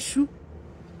kí pẹ́ ṣú.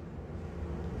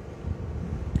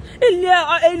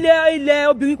 Ilé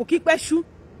obìnrin kò kí pẹ́ ṣú.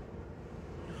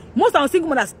 Most of our single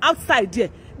mothers outside there,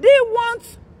 they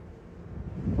want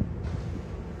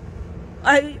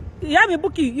hear me,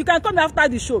 Buki, you can come after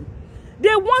the show.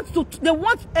 They want to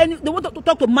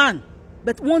talk to man,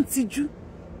 but won't see you.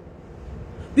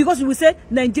 Because you will say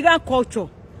Nigerian culture,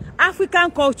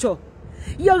 African culture,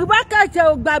 Yoruba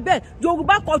culture,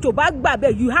 Yoruba culture, back,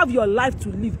 you have your life to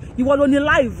live. You will only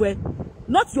live where,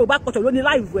 not Yoruba culture, only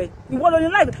live where. You will only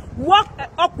live. Walk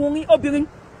up, obirin,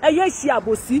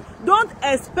 don't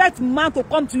expect man to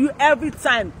come to you every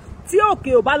time. If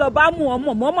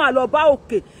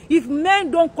men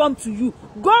don't come to you,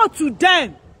 go to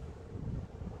them.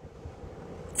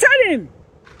 Tell him,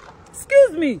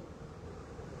 excuse me.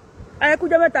 I could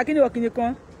never take any working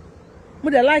con.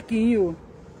 But they like you.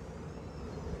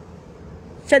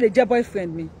 Shall the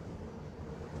boyfriend me?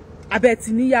 I bet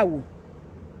Tiniyawo.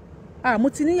 Mo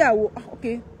Tiniyawo.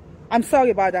 Okay. I'm sorry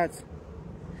about that.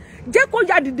 Jeko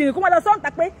ya didn't come on song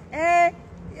takpe.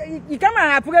 You come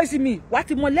and approach me. What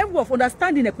is my level of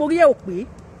understanding? Go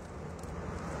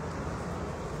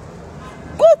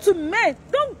to men.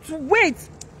 Don't wait.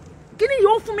 Getting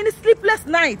your own 4 minutes sleepless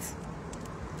nights.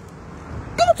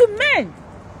 Go to men.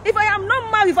 If I am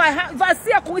not married, if I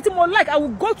see a community more like, I will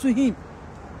go to him.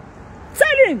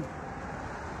 Tell him.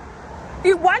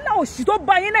 If one now she don't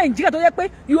buy in Nigeria,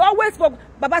 you always for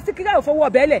Baba Sikira for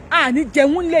what belly. Need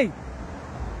genuinely.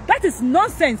 That is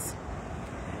nonsense.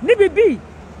 Nibibi.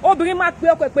 Obìnrin máa pe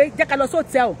ọkọ pé jẹ́ ká lọ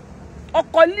hotel.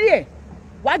 Ọkọ lé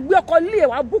wá gbé ọkọ lé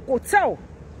wá book hotel.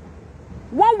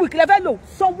 1 week level lo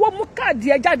sanwó mú káàdì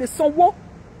ẹ jáde sanwó.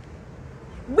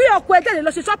 Gbé ọkọ ẹ jáde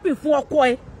lọ ṣe shopping fún ọkọ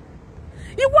ẹ.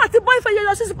 Ìwọ àti boyfriend yẹn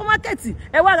lọ sí supermarket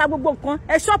ẹ wá ra gbogbo nǹkan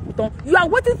ẹ shop tán. You are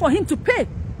waiting for him to pay.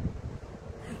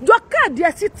 Your card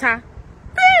ẹ síta.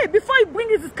 Pay before he bring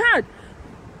his card.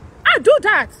 I do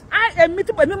that. Èmi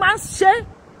máa ń ṣe.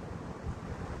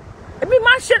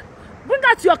 Bring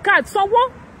out your card. So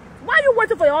what? Why are you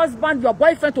waiting for your husband, your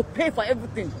boyfriend to pay for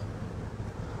everything?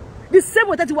 The same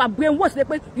way that you are brainwashed,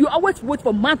 you always wait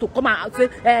for man to come out and say,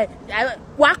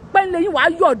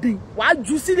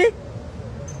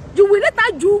 you will let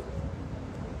her do.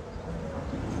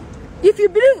 If you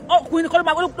believe Queen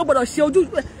nobody show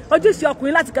you see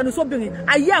Queen láti kanu sóbìnrin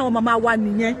ayé àwọn mama wa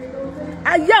nìyẹn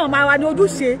ayé àwọn mama wa ni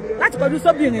ojúṣe láti kanu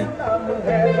sóbìnrin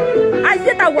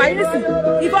ayé ta wà yìí sí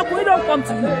if ọkùnrin don't come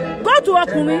to you go to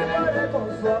ọkùnrin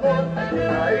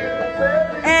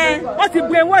ó ti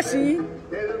brainwash yín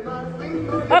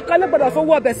ọkọ ló gbọ́dọ̀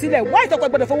fowó ọbẹ̀ sílẹ̀ why tọkọ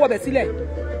gbọ́dọ̀ fowó ọbẹ̀ sílẹ̀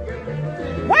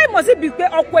why must it be pé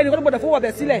ọkọ ẹni gbọ́dọ̀ fowó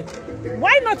ọbẹ̀ sílẹ̀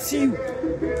why not you.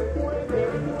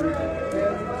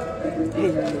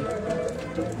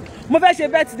 Mo fẹ́ ṣe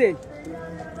birthday.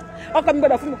 Ọkọ mi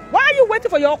gbọ́dọ̀ fún mi. Why are you waiting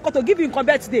for your ọkọ to give you nǹkan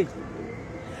birthday?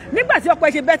 Nígbà tí ọkọ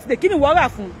ẹ ṣe birthday, kí ni wọ́n rà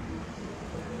fún?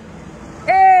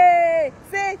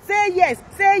 Say yes,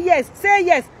 say yes, say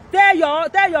yes.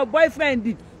 Tell your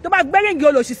boyfriend. Tó bá gbé ring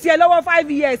olóṣì sí ẹ lọ́wọ́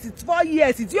 5 years, 4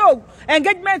 years, it's your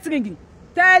engagement ring.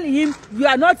 Tell him you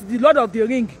are not the lord of the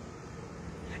ring.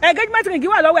 Engagement ring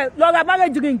wà lọ́wọ́ ẹ, lọ ra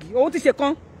marriage ring. Ó ti ṣe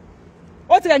kan.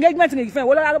 Ó ti engagement ring fẹ́,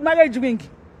 ó lọ ra marriage ring.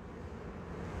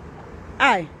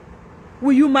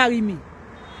 Will you marry me?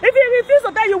 If he refuses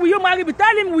to tell you, will you marry me?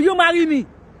 Tell him, will you marry me?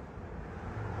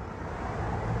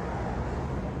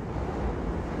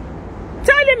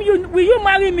 Tell him, will you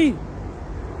marry me?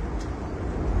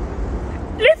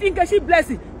 Leave in case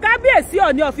blessing. Kábíyèsí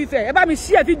Ọọ̀ni of Ifẹ̀. Ẹ bá mi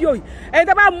share video yìí. Ẹ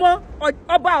tẹ́ bá mọ̀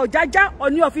Ọba Ọ̀jájá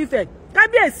Ọọ̀ni of Ifẹ̀.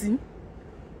 Kábíyèsí.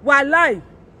 Wàláì.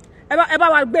 Ẹ bá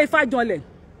wa gbé Ifá janlẹ̀.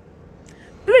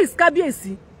 Please,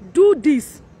 Kábíyèsí, do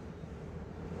this.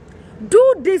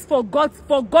 Do this for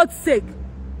God's sake.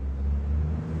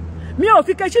 Mi ò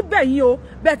fi Keshi bẹ̀ yín o,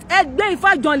 but ẹ gbé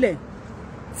Ifá janlẹ̀.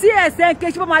 Tí ẹsẹ̀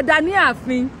Keshi bá máa dá ní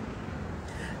ààfin.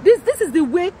 This is the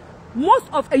way most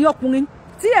of ọkùnrin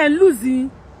tí ẹ ń lose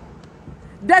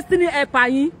destiny helper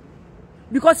yín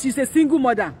because she's a single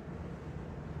mother.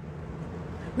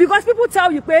 Because people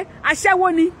tell you pé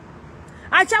aṣẹ́wó ni.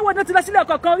 Aṣẹ́wó no ti lọ sílé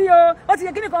ọkọ kan rí o, ó ti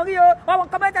ṣe kíni kan rí o, ọmọ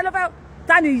kan mẹ́ta ló fẹ́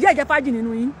ta ni ìyá ẹ̀jẹ̀ fájì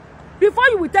nínú yín. Before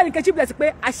you will tell Nkechi Blessing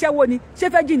pé aṣẹ́wó ni, ṣé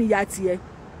fẹ́ jì ní ìyá tiẹ̀.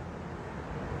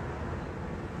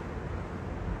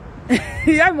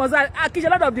 Ìyá mi mọ̀ sá, akíṣe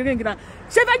Lord of the Ring náà,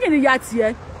 ṣé fẹ́ jì ní ìyá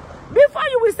tiẹ̀. Before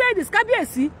you will say this,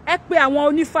 kábíyèsí, ẹ pé àwọn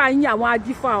onífá yín, àwọn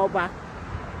ajífá ọba.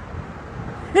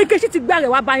 Nkechi ti gbá rẹ̀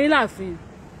wá bá yín láàfin.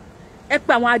 Ẹ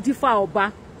pé àwọn ajífá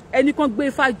ọba, ẹni kan gbé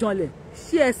ifá janlẹ̀,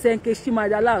 ṣé ẹsẹ̀ Nkechi máa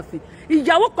dá láàfin.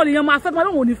 Ìyàwó kan lèèyàn máa fẹ́ máa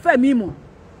lóun ò ní fẹ́ mi mọ̀.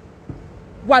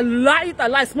 Wàláhì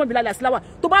tàláhì small bilal asilawa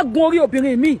tó bá gun orí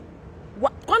obìnrin mi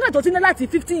contract tó ti ní láti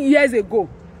 50 years ago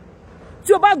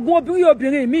tí o bá gun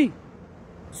obìnrin mi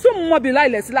small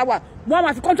bilal asilawa wọ́n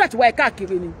máa fi contract wá ẹ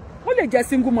káàkiri ni ó lè jẹ́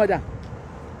single mother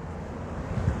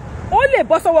ó lè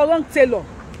bọ́ sọ́wọ́ wrong tailor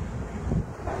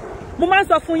mo máa ń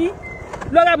sọ fún yín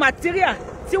lọ ra material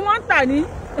tí wọ́n ń tà ní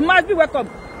must be welcome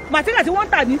material tí wọ́n ń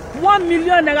tà ní 1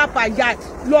 million naira per yard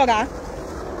lọ rà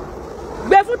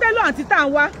gbé fún tẹ́lọ̀ àti tá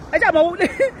ń wá ẹ jẹ́ àmọ́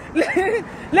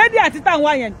lady àti tá ń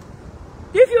wá yẹn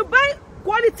if you buy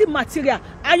quality material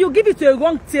and you give it to a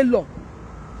wrong tailor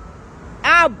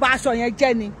á bà aṣọ yẹn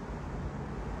jẹ́ ni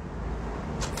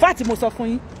fati mo sọ fún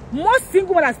yín most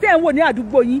single mothers tẹ́ ń wò ní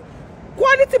àdúgbò yín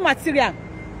quality material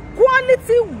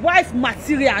quality wife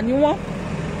material ni wọ́n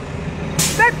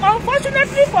but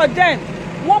unfortunately for them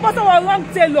wọ́n bọ́ sọ́wọ́ wrong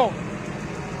tailor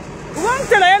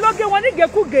yẹn ló gé wọn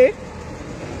nígekúge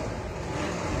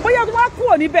bóyá tó wá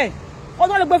kúrò níbẹ̀ ó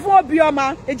tó lè gbé fún òbí ọmọ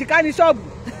èjìká ní ṣọ́ọ̀bù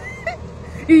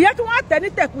ìyẹn tó wá tẹ̀ ní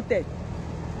tẹ̀kùtẹ̀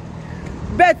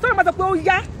bẹ́ẹ̀ tó lè máa sọ pé ó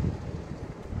yá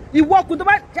ìwọ ọkùnrin tó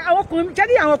bá àwọn ọkùnrin jẹ́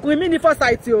ní àwọn ọkùnrin mi ní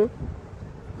foresight o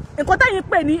nǹkan táyìn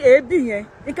pè ní èébì yẹn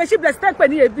Nkechi Blessing tẹ́ pè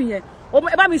ní èébì yẹn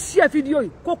ẹ bá mi share fídíò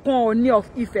yìí kó kan Ọọ̀ni of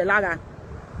Ifẹ̀ lára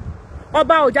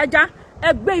ọba Ọ̀jájá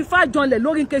ẹ gbé ifá janlẹ̀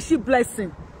lórí Nkechi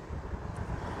Blessing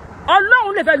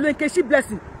Ọlọ́run lè fẹ́ lo Nkechi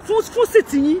Blessing fún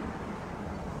sìtì yín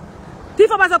tí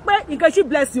ifá bá sọ pé Nkechi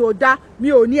Blessing ò dá mi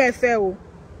ò ní ẹ fẹ́ o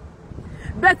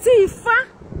bẹ́ẹ̀ tí ifá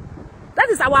that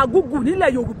is our Google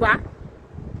nílẹ̀ Yorùbá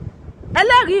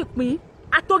ẹlẹ́rìí ìpín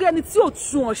àtòrí ẹni tí ò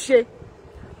tún ọ̀ ṣe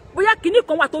bóyá kinní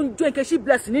kan wà tó ń jó Nkechi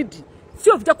Blessing nídìí tí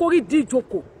ò fi jẹ́ kó rí di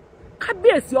ìjókòó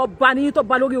kábíyèsí ọba ni yín tó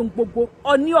bá lórí ohun gbogbo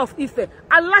Ọọ̀ni of Ifẹ̀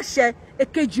aláṣẹ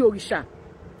èkejì òrìṣà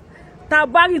tá a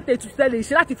bá rí ìtẹ̀tù tẹ́lẹ̀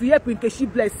ṣe láti fi yẹ́pù Nkechi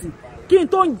Blessing kí n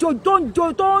tó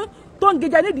ń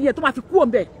gẹjà nídìí yẹn tó máa fi kú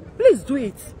òǹbẹ̀ please do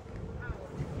it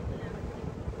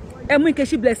ẹ mú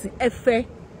Nkechi Blessing ẹ fẹ́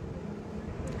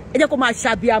ẹ jẹ́ kó máa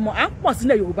ṣàbíamọ̀ à ń pọ̀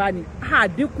sílẹ̀ Yorùbá ni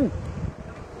àdínkù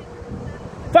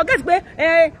forget pé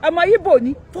ọmọ Ìgbò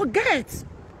ni forget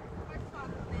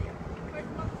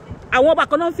àwọn ọba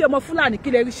kan náà ń fi ọmọ Fúlàní kí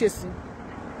lè rí ṣe sí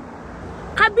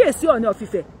kábíyèsí Ọọ̀ni of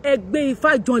Ifẹ̀ ẹ gbé ifá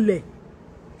janlẹ̀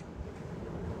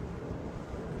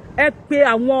ẹ pé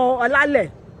àwọn ọlálẹ̀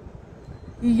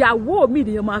ìyàwó mi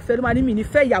nìyẹn máa fẹ́ ló máa ní mi ní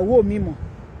fẹ́ ìyàwó mi mọ̀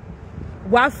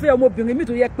wàá fẹ́ ọmọbìnrin mi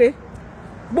tó yẹ pé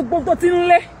gbogbo tó ti ń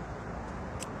lé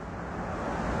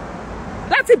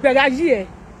láti bẹ̀rẹ̀ ayé ẹ̀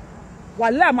wà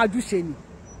láàmájúṣe ni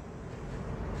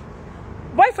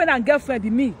boyfriend and girlfriend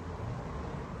mi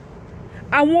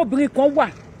àwọn obìnrin kan wà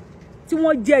tí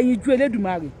wọ́n jẹ́ ẹyinjú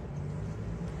Elédùmarè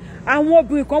àwọn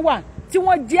obìnrin kan wà tí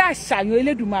wọ́n jẹ́ àṣàyàn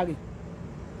Elédùmarè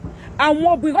àwọn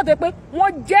obìnrin kan tó pé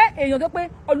wọ́n jẹ́ èèyàn tó pé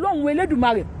Ọlọ́run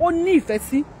Elédùmarè ó ní ìfẹ́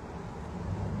sí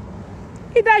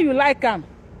either you like am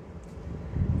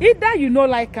either you no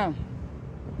like am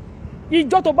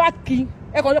ìjọ tó bá kí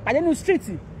ẹ kàn lọ pàdé nínú street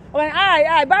ọ̀rẹ́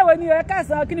àì báwo ni ẹ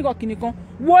káàsán kíníkan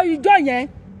wo ìjọ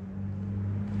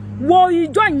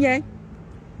yẹn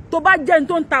tó bá jẹ́ ní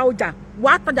tó ń ta ọjà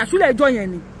wàá tajà ṣúlẹ̀ ìjọ yẹn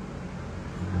ni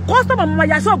customer mama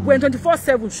ya ṣọ́ọ̀bù ẹ̀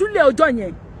 24/7 ṣúlẹ̀ ọjọ́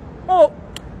yẹn o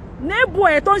níbo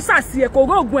ẹ̀ tó ń ṣàṣì ẹ̀ kò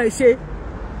róògùn ẹ̀ ṣe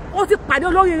ó ti pàdé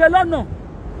olóríire lọ́nà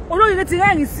olóríire ti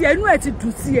rẹ́rìn sí ẹ inú ẹ̀ ti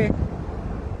dùn sí ẹ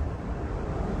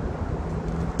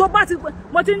tó bá ti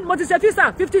mo ti ṣe físà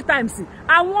 50 times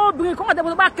àwọn obìnrin kan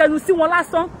tó bá kẹnu sí wọn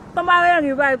lásán tó máa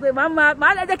rẹ́rìn báyìí pé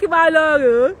máa lẹ́jẹ́ kí máa lọ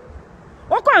rè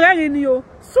ó kàn rẹ́rìn ni o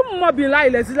súnmọ́bìnrin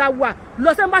ilẹ̀ sí láwà lọ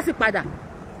sẹ́ ń bá sì padà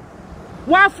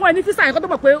wọ́n á fún ẹ ní físà yẹn kó tó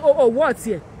mọ̀ pé owó ọ̀tí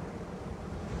ẹ̀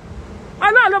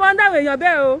Ọlọ́run ló máa ń dá àwọn èèyàn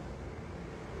bẹ́ẹ̀ o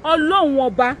Ọlọ́run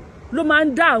ọba ló máa ń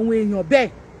dá àwọn èèyàn bẹ́ẹ̀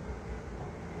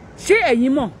ṣé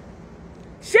ẹ̀yin mọ̀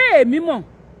ṣé èmi mọ̀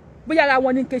bóyá ara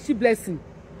wọn ní Nkechi Blessing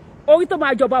orí tó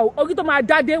máa jọba o orí tó máa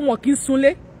dádé wọn kì í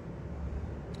sunlé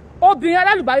obìnrin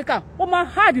alálùbáríkà ó máa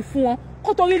hard fún wọn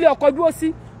kó torí ilé ọkọ dúró sí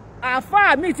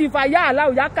àáfàá mi ti fa yá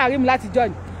aláwò yá Karim láti jọ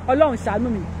ni Ọlọ́run ṣàánú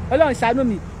mi Ọlọ́run ṣàánú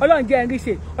mi Ọlọ́run jẹ́ nrí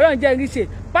ṣe Ọlọ́run jẹ́ nrí ṣe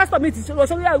pastor mi ti lọ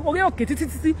sórí orí òkè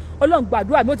títí Ọlọ́run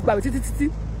gbàdúrà mi ó ti gbàwé títí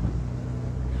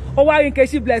ó wá rí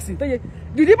Nkechi Blessing tó yẹ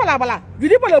jùdí bọ̀làbọ̀là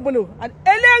jùdí bọ̀lọ̀bọ̀lọ̀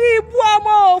eléri ibú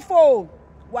ọmọ òfò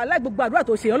wà láì gbogbo àdúrà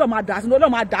tó ṣe Ọlọ́run máa dà sínú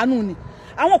Ọlọ́run máa dànù ni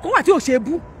àwọn kan wà tí ò ṣe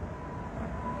bú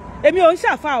èmi ò ń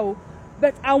ṣàfà o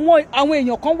but àwọn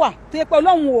èèyàn kan wà tó yẹ pé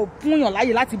Ọlọ́run ò fún yàn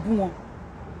láyè láti bú wọn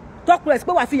tọ́kùnrin sí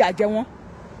pé wàá fìyà jẹ wọn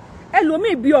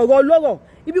ẹlòmíì bí ọ̀rọ̀ ọlọ́rọ̀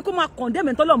ibi kó máa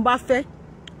condemn tọ́lọ́run bá fẹ́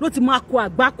ló ti máa kó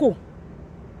àgbákò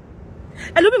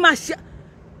ẹlòmíì máa ṣe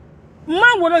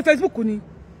máa wọ lórí Facebook ni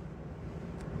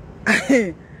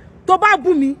tó bá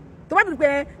bú mi tó bá bí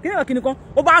pé kíní kan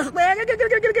ó bá sọ pé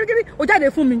gírígírígírí ó jáde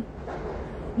fún mi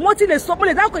mo ti lè sọ mo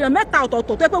lè dákọ̀ èèyàn mẹ́ta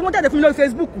ọ̀tọ̀ọ̀tọ̀ tó yẹ pé wọ́n jáde fún mi lórí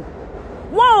Facebook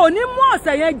wọn ò ní mú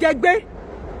ọ̀sẹ̀ yẹn jẹ gbé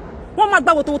wọ́n máa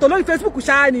gba wòtòwòtò lórí Facebook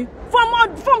ṣáá ni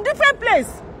from different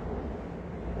place.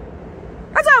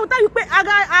 That's why I will tell you pé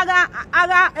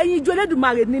ara ẹyin ju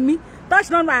Elédùmarè ni mí. Touch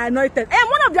not my anointed. I am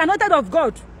one of the anointed of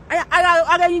God.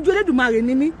 Ara ẹyin ju Elédùmarè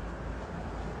ni mí.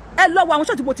 Ẹ lọ wo àwọn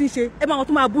church bó ti ń ṣe, ẹ máa wọn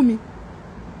tún máa bú mi.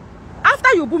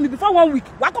 After you boo me before 1 week,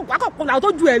 wá kọ̀ la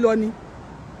tó ju ẹ lọ ni.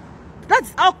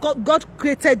 That's how God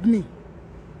created me.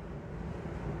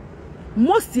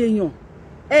 Most èèyàn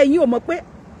ẹ̀yin ò mọ̀ pé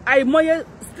àìmọye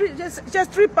ṣe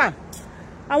stripper.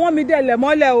 Àwọn mi dẹ̀ lẹ̀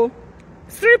mọ́lẹ̀ o.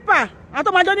 Stripper, àwọn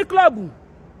tó máa jó ní club.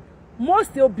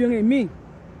 Most obìnrin mi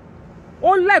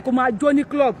ó like kó máa jó ní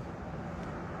club.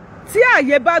 Tí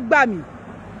àyè bá gbà mí.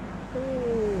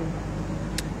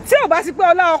 Tí ò bá sí pé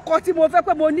ọlá ọkọ tí mo fẹ́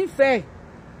pé mo nífẹ̀ẹ́.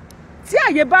 Tí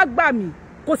àyè bá gbà mí,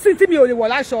 kò sí tí mi ò lè wọ̀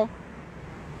láṣọ.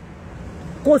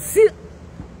 Kò sí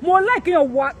mo like yan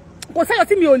wọ̀, kò sẹ́yọ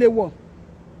tí mi ò lè wọ̀.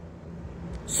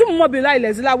 Sum mo bi la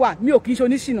ilẹ̀ zilawa, mi ò kì í ṣe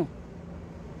oníṣìnà.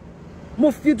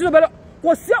 Mo fi dúró bẹ́ẹ̀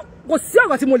kò sí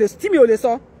ọ̀rọ̀ tí mi ò lè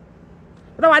sọ.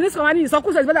 Ọ̀rọ̀ wa ní sọ wa ní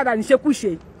ìsọkúsọ is better than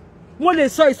ìṣekúṣe. Mo lè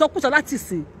sọ ìsọkúsọ láti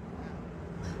sìn.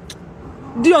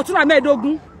 Di ọ̀túnla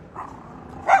mẹ́ẹ̀ẹ́dógún.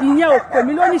 Ìyẹn ò pè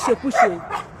mí lóní ìṣekúṣe.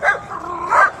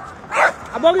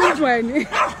 Àbọ̀rí dùn ẹ̀ ni.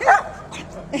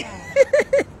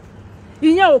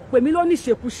 Ìyẹn ò pè mí lóní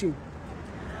ìṣekúṣe.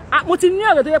 Mo ti ní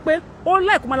ọ̀rẹ́ tó yẹ pé ó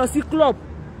like máa lọ sí club.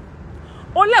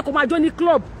 Ó like máa jó ní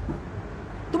club.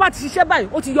 Tó bá ti ṣiṣẹ́ báyìí,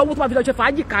 ó ti yọ owó tó máa fi lọ ṣe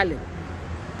fàájì kalẹ̀.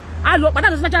 A lọ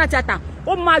padà sí national theatre,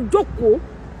 ó máa jókòó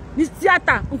ní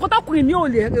theatre. Nǹkan tọkùnrin mi ò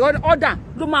lè order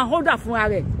ló máa order fúnra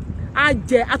rẹ̀. A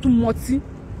jẹ atúmọ̀tí.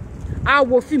 A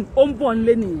wo film ó ń bọ̀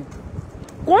nílé nìyẹn.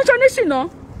 Kò ń ṣe oníṣìnà.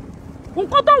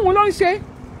 Nǹkan tó wùn ló ń ṣe.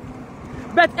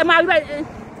 But ẹ máa rí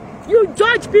you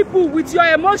judge people with your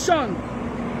emotion.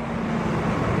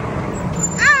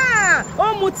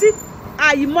 Ó mutí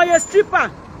àìmọye stripper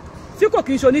tí kò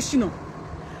kì í ṣe oníṣìnà.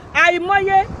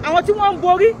 Àìmọye àwọn tí wọ́n ń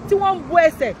borí tí wọ́n ń bo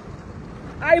ẹsẹ̀.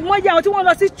 Àìmọye àwọn tí wọ́n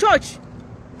lọ sí church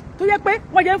tó yẹ pé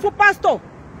wọ́n jẹ́ ń fún pastor,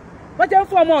 wọ́n jẹ́ ń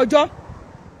fún ọmọ ọjọ́,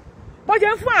 wọ́n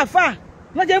jẹ́ ń fún àfáà,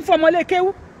 wọ́n jẹ́ ń fún ọmọ ilé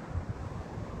kéwú.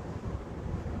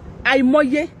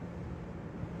 Àìmọye.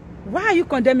 Why are you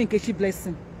condemning Nkechi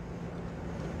Blessing?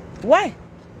 Why?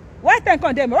 Why tẹ́ ń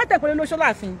condemn? Why tẹ́ ń pè ní olóṣó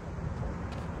láàfin?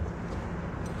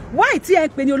 Why tí ẹ ń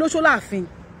pè ní olóṣó láàfin?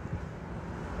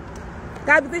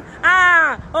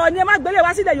 Ọ̀ọ̀ni ẹ má gbélé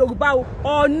wá sílẹ̀ Yorùbá o.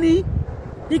 Ọ̀ọ̀ni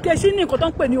Nkechi ní nǹkan tó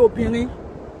ń pè ní obìnrin.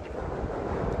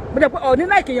 Bẹ́ẹ̀ pé Ọ̀ọ̀ni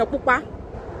láìkè èèyàn pupa.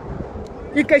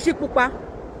 Nkechi pupa.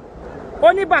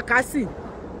 Ó ní bàkásì.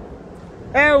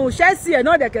 Chelsea ẹ̀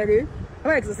náà dẹ̀kẹ̀rẹ́.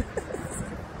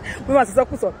 Mo máa sọ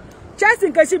kúsọ. Chelsea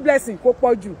Nkechi Blessing kò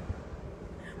pọ̀ jù.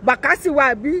 Bàkásì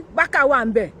wà bí bákà wà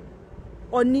ń bẹ̀.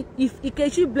 Ọ̀ọ̀ni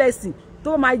Nkechi Blessing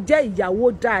tó máa jẹ́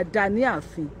ìyàwó dáadáa ní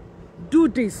ààfin. Do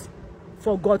this.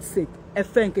 For God's sake, ẹ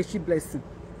fẹ́ Nkechi Blessing.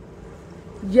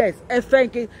 Yes, ẹ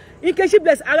fẹ́ Nkechi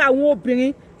Blessing ara àwọn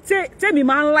obìnrin tèmi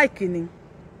máa ń like ni.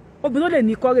 Obìnrin ló lè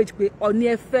ní courage pé Ọ̀ọ̀ni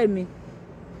ẹ fẹ́ mi.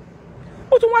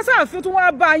 Ó tún wá sáàfin, ó tún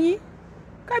wá bá yín.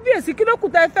 Kábíyèsí kí ló kù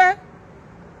tẹ́ fẹ́?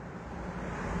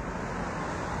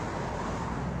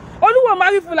 Olúwo máa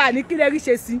rí Fúlàní kí lẹ rí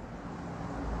ṣe sí.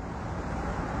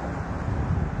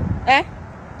 Ẹ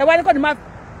wá ní kọ́ ni máa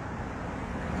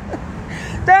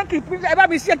thank you ẹ bá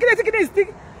mi ṣe kíni stick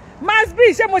must be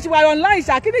ṣé mo ṣì wà online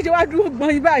ṣá kíni ṣe wá dúró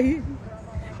gbọ́n yín báyìí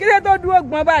kíni tó dúró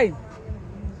gbọ́n báyìí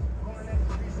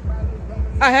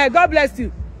God bless you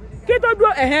kí tó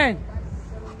dúró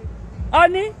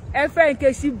Ọ̀ọ̀ni ẹ fẹ́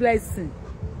Nkechi Blessing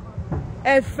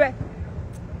ẹ fẹ́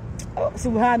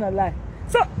subhanallah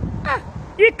so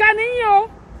ìkànnì yín o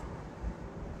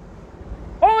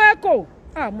ohun ẹ̀kọ́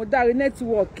mo dárí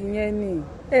nẹ́tíwọ̀kì yẹn ni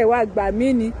ẹ wá gbà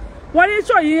mí ni wọ́n ní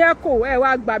sọ yín ẹ̀kọ́ ẹ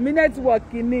wá gbà mí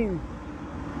nẹ́tíwọ̀kì ni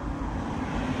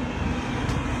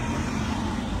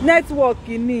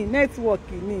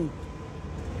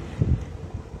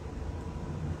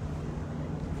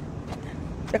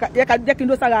jẹ́ kí n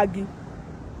ló sára agi.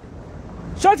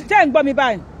 Ṣé ń gbọ́ mi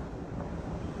báyìí?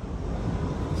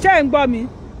 Ṣé ń gbọ́ mi?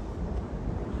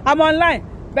 I'm online,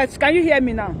 but can you hear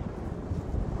me now?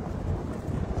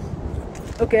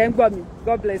 Okay, ń gbọ́ mi.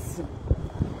 God bless you.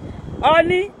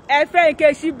 Ooni, ẹ fẹ́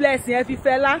Nkechi Blessing, ẹ fi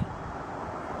Fẹlá.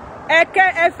 Ẹ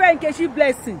fẹ́ Nkechi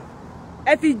Blessing,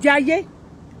 ẹ fi Jayé.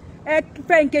 Ẹ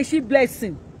fẹ́ Nkechi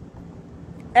Blessing,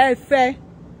 ẹ fẹ́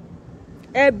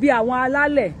ẹ bí àwọn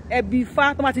alálẹ̀, ẹ bí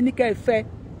Ifá tó máa ti ní kẹ́ ẹ fẹ́.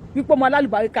 Wípé ọmọ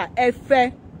alálùbáríkà, ẹ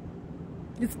fẹ́.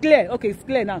 It's clear. Okay, it's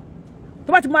clear now.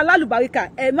 Tó bá ti mọ alálùbáríkà,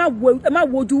 ẹ má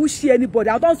wojú ṣe anybody.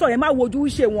 Àwọn tó ń sọ̀rọ̀ ẹ má wojú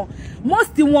ṣe wọn.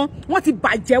 Most wọn, wọ́n ti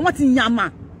bàjẹ́, wọ́n ti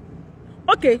yàmà.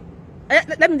 Okay,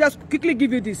 let me just quickly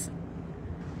give you this.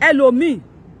 Ẹlòmíì,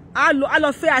 a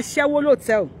lọ fẹ́ aṣẹ́wó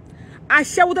lọ́tẹ̀l.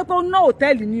 Aṣẹ́wó tó pé ó ná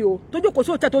hòtẹ́ẹ̀lì ni o. Tó jókòó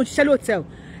sí hòtẹ́ẹ̀lì tó ń ṣiṣẹ́ lọ́tẹ̀l.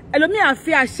 Ẹlòmíì á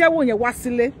fẹ́ aṣẹ́wó yẹn wá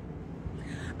sílé.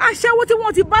 Aṣẹ́wó tí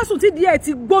wọ́n ti bá sùn tí díẹ̀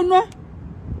ti gbóná.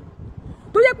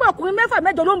 Tó yẹ pé ọkùnrin 6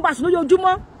 mẹ́jọ ló ń bá sùn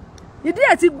lójoojúmọ́. Ìdí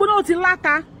ẹ̀ ti gbóná ó ti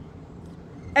láta.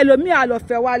 Ẹlòmíì á lọ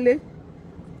fẹ́ wálé.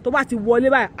 Tó bá ti wọlé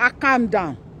báyìí, á calm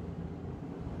down.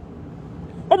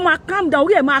 Ó máa calm down,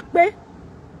 orí ẹ̀ máa pé.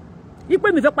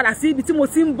 Ipe mi fẹ́ padà sí ibi tí mo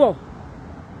ti ń bọ̀.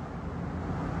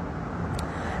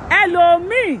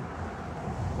 Ẹlòmíì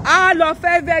á lọ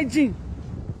fẹ́ virgin.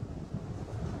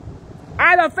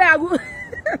 Á lọ fẹ́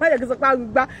má jẹ́ kí n sọ pé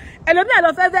arúgbá. Ẹlòmíì á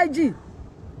lọ fẹ́ virgin.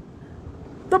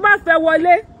 Tó bá fẹ́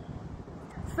wọlé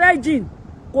virgin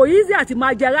kò easy àti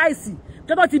máa jẹ ráìsì.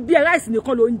 Tó ti bí ráìsì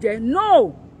nìkan ló ń jẹ.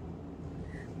 No.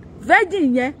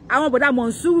 Virgin yẹn àwọn bọ̀dá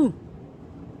Monsuru,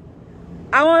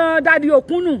 àwọn dadi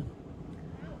Okunu,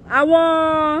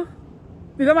 àwọn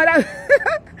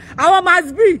àwọn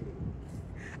Masbi,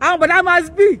 àwọn bọ̀dá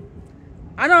Masbi,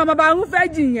 àwọn ọmọ bá ń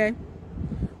virgin yẹn.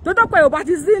 Tó pé ó bá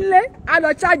ti sí nílé, á lọ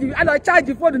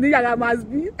charge fóònù ní yàrá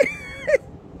Masbi.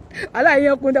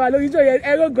 Aláìyẹn kun dáwà lórí ìjọ yẹn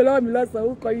ẹ̀rọ ògo lọ́wọ́ mi lọ́sàn-án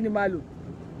ó kọ yín ni máa lò.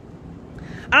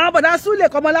 Àwọn bọ̀dá Súlè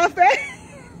Kọ́mọláfẹ́.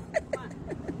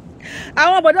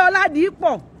 Àwọn bọ̀dá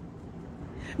Ọládìípọ̀.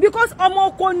 Because ọmọ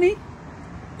oko ni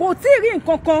kò tí ì rí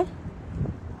nǹkan kan.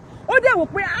 Ó dẹ̀ wò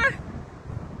pé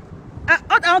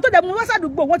àwọn tó dẹ̀ mú wá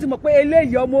sàdúgbò wọ́n ti mọ̀ pé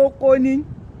eléyìí ọmọ oko ni.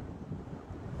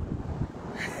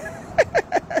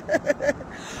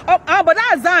 Àwọn bọ̀dá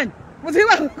Azan, mo ti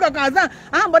wà kankan Azan.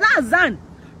 Àwọn bọ̀dá Azan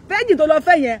fẹ́jì tó lọ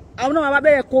fẹ́ yẹn, àwọn náà máa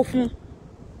bẹ́ẹ̀ kó fún.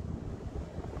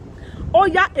 Ó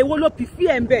yá èwo ló pìfì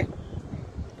ẹ̀ ń bẹ̀.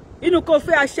 Inú kó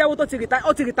fẹ́ aṣẹ́wó tó ti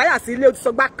rìtáyà sí ilé, ó ti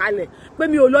sọ gbá kalẹ̀ pé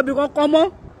mi ò lọ bí kankan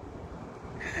mọ́.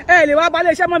 Ẹ lè wá bá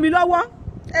ilé iṣẹ́ mọ́ mi lọ́wọ́.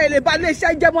 Ẹ lè bá ilé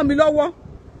iṣẹ́ jẹ́ mọ́ mi lọ́wọ́.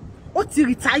 Ó ti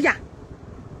rìtáyà.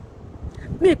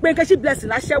 Mi pé Nkechi Blessing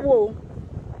láṣẹ́wó o.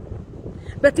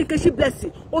 Bẹ́ẹ̀ Nkechi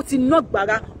Blessing ó ti ná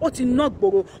gbàrà, ó ti ná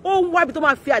gbòòrò. Ó ń wá bí tó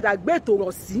máa fi àdàgbé ètò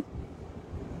rọ̀ sí.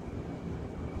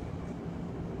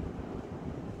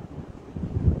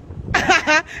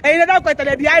 Ẹ̀yin lọ́dọ̀ kọ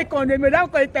ìtẹ̀lẹ̀ di icon èmi lọ́dọ̀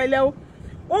kọ ìtẹ̀lẹ̀ o.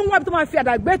 Ó ń wá bí tó máa fi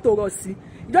àdàgbé ètò rọ̀ sí.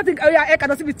 Ìjọ ti ẹ̀ka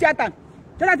lọ síbi tíátà.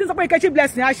 Tíátà ti sọ pé Nkechi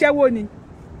Blessing aṣẹ́wó ni.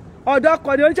 Ọ̀dọ́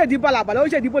kan ni oníṣèdí bọ̀làbàlà,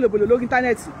 oníṣèdí bòlòbòlò lórí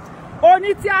íńtánẹ́ẹ̀tì. Oní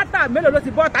tíátà mélòó ló ti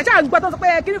bọ́ ta? Ṣáà ń gbọ́ tó sọ pé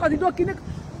kíní kan ti dó kíní.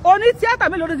 Oní tíátà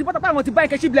mélòó ló ti bọ́ ta pé àwọn ti bá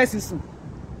Nkechi Blessing sùn.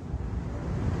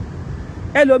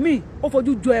 Ẹlòmíì ó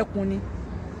fojú jọ ẹkùn ni.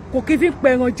 Kò kí fi ń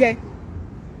pẹran jẹ.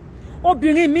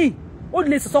 Obìnrin míì ó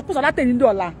lè sọ̀sọ́kùsọ látẹ̀ní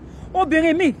dọ̀la.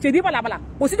 Obìnrin míì ṣèdí bọ̀làbàlà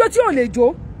kò síjọ́ tí ò lè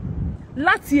jó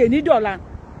láti èní dọ̀la.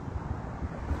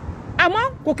 Àmọ́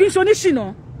kò kí ń ṣe oníṣìnà.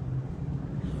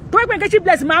 Tó pé Nkechi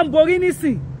Blessing máa ń borí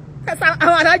nísìn.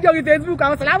 Àwọn adájọ́ orí Facebook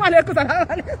àwọn sàlámù aláìkùm sàlámù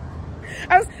aláìkùm.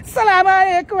 Sàlámù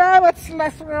aláìkùm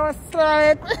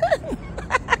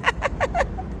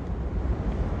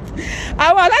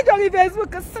àwọn adájọ́ orí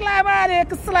Facebook sàlámù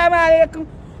aláìkùm sàlámù aláìkùm.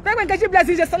 Tó pé Nkechi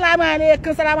Blessing ṣe sàlámù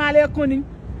aláìkùm ni.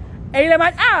 Ẹ̀yin lè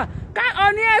máa ká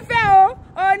Ooni ẹ fẹ́ o.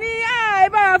 Ooni ẹ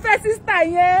bá wọn fẹ́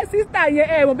sísítà yẹn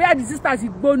ẹ mọ̀ bóyá di sísítà sì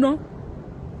gbóná.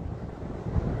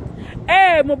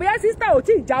 Ẹ mọ̀ bóyá sísítà ò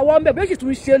tí ì jáwọ́ ń bẹ̀ bí ó sì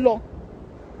tún ṣe lọ.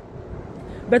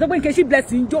 Bẹ́ẹ̀ tó pé Nkechi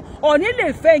Blessing ń jó. Ooni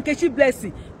lè fẹ́ Nkechi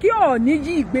Blessing kí Ooni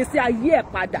yí ìgbésí ayé ẹ̀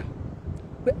padà.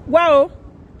 Wá o,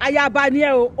 ayaba ni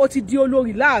ẹ o, ó ti di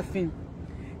olórí láàfin.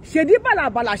 Ṣèdí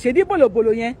bàlàbàlà, ṣèdí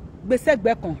bòlòbòlò yẹn gbèsè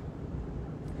ẹgbẹ́ kan.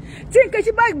 Tí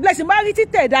Nkechi Blessing bá rí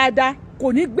títẹ̀ dáadáa,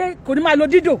 kò ní máa lo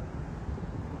dídò.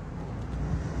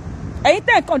 Ẹ̀yin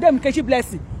tẹ́ nǹkan dẹ́mu Nkechi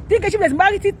Blessing. Tí Nkechi Blessing bá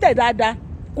rí títẹ̀ dáadáa,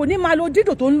 kò ní máa lo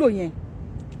dídò tó ń lò yẹn.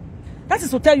 That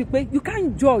is to tell you pé you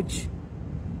can't judge.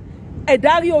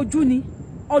 Ẹ̀dá rí ojú ni,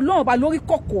 Ọlọ́run bá lórí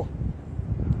kọ̀kọ̀.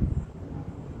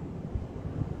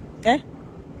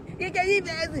 Nkechi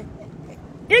Blessing.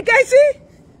 Nkechi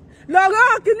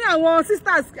lọ́rọ̀ kíní àwọn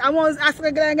sisters, àwọn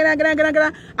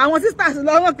asẹ́gẹ́gẹ́gẹ́gẹ́gẹ́, àwọn sisters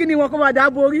lọ́rọ̀ kíní wọn kó máa dá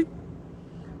borí.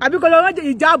 Àbí kó lọ́rọ̀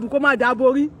ìjáàbù kó máa dá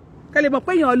borí. kẹ́ lè mọ̀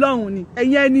pé èèyàn Ọlọ́run ni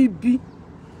ẹ̀yin ẹni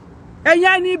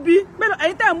bí mélòó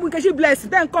ẹ̀yin tẹ́ ń mú Nkechi Blessing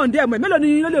tẹ́ ń condemn mélòó ni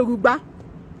yín ló lè rúgbá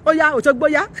ó yá Òṣogbo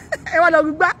yá ẹ wá lọ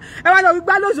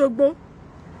rúgbá lóṣogbo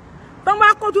tó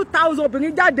máa kó 2000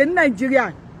 obìnrin jáde ní Nàìjíríà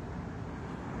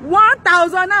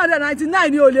 1999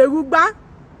 ni ò lè rúgbá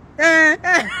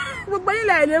gbogbo yín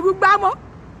lè rúgbá mọ́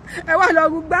ẹ wá lọ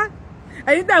rúgbá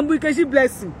ẹ̀yin tẹ́ ń mú Nkechi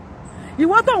Blessing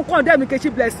ìwọ tó ń condemn Nkechi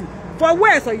Blessing fọwọ́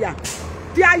ẹ̀ sọ̀yà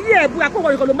fi ayé ẹ̀ búra kó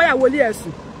wọ́n ló máyàwó ilé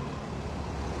ẹ̀sùn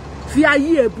fi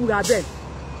ayé ẹ̀ búra bẹ́ẹ̀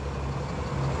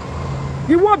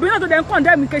ìwọ obìnrin náà tó dẹ̀ ń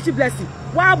condemn Nkechi Blessing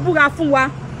wá búra fún wa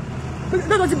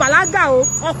tó ti bàlágà o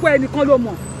ọkọ ẹnìkan ló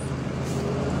mọ̀.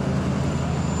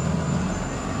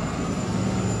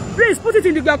 Please put it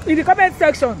in the comment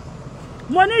section.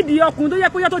 Mo ní ìdí ọkùnrin tó yẹ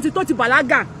pé tó ti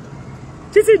bàlágà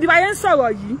títí ìdí ayé ń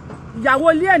sọ̀rọ̀ yìí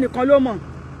ìyàwó ilé ẹnìkan ló mọ̀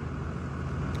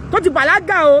tó ti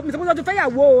bàlágà o mi sọ pé tó ti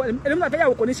fẹ́yàwó o èmi náà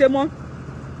fẹ́yàwó kò ní ṣe mọ́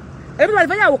èmi náà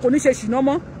fẹ́yàwó kò ní ṣe ṣìnà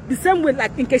mọ́ the same way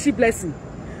like Nkechi Blessing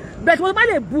but mo bá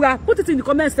lè búra put it in the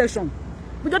comment section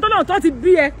ìjọ tó náà tó ti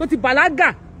bí ẹ tó ti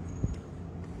bàlágà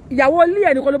ìyàwó ilé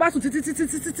ẹnìkan ló bá sùn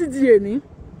títí di èní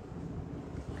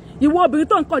ìwọ obìnrin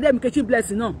tó ń condemn Nkechi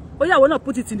Blessing náà ó yàwó náà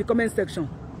put it in the comment section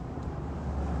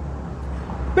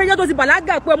pé ìjọ tó ti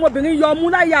bàlágà pé ọmọbìnrin yọ ọmú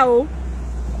láyà o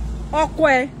ọkọ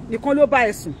ẹ nìkan ló bá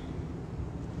ẹ sùn.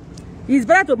 It's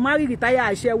better to marry retire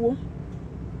aṣẹ́wó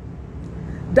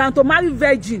than to marry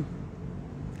virgin.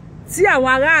 Tí àwọn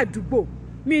ará àdúgbò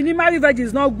mi ní marry virgin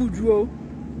is not good o.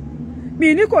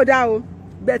 Mi ní kò dá o,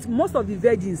 but most of the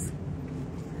virgins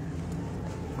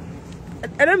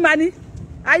ẹ̀rọ máa ní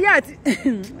ayé àti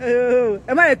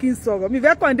ẹ má yẹ kí n sọ̀rọ̀ mi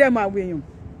fẹ́ condemn àwọn èèyàn.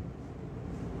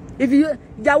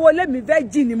 Ìyàwó ilé mi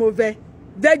virgin ni mo fẹ́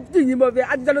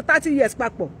àtijọ́ ló 30 years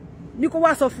papọ̀. Ní kó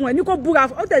wá sọ fún ẹ ní kó búra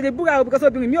ó tẹ̀lé búra o because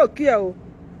obìnrin mi ò kí ẹ o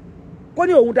kó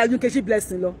ní òun dájú Nkechi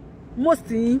Blessing lọ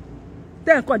most yín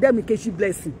tẹ́ ń condemn Nkechi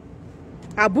Blessing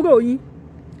àbúrò yín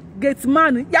gate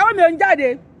man ìyàwó mi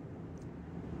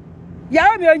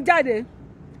ò ń jáde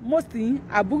most yín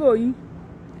àbúrò yín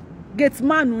gate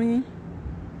man yín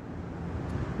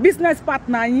business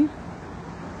partner yín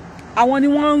àwọn ni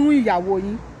wọ́n ń rún ìyàwó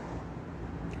yín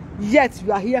yet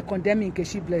you are here condemning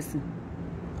Nkechi Blessing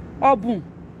ọ̀bùn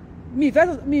mi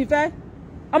fẹ́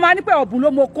ọmọ ní pé ọ̀bùn ló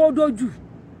mo kó dójú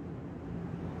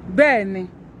bẹ́ẹ̀ ni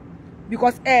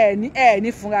because ẹ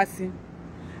ní fúnra sí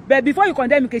but before you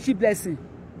condemn Nkechi Blessing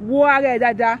wo ara ẹ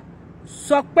dáadáa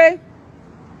sọ pé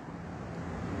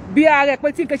bí ara ẹ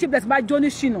pé tí Nkechi Blessing bá jó ní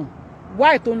ṣìnà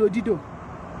wá ètò ń lo dídò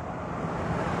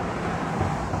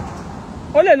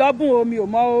ó lè lọ́bùn o mi ò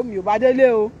mọ̀ o mi ò bá délé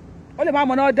o ó lè má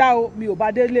mọ̀ náà dá o mi ò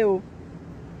bá délé o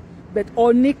but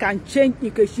Ooni can change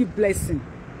Nkechi Blessing.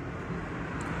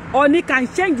 Ooni can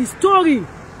change the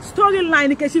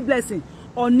storyline Nkechi Blessing.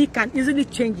 Ooni can easily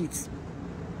change it.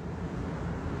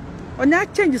 Ooni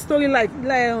can change the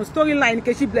storyline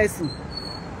Nkechi Blessing.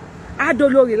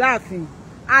 Adolori láàfin,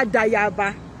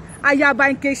 adayaba, ayaba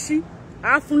Nkechi,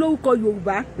 a fún lórúkọ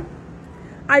Yorùbá.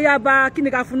 Ayaba kíni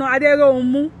ká fún náà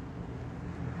Adéróhunmú.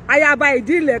 Ayaba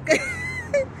ìdílẹ̀kẹ̀.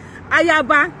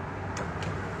 Ayaba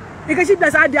Nkechi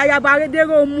Blessing adi ayaba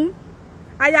Adéróhunmú.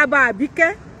 Ayaba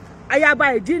Àbíkẹ́. Ayaba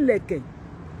ìdílẹ̀kẹ̀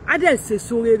adé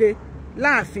ṣèso rere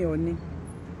láàfin Ọ̀ni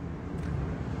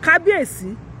kábíyèsí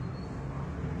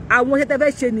àwọn ṣe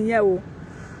tẹ́fẹ́ ṣe nìyẹn o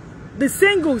the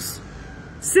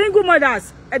single mothers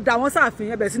ẹ dà wọ́n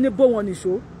sáàfin ẹ bẹ̀rẹ̀ sí ní bó wọn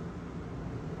nìṣó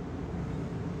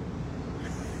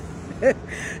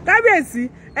kábíyèsí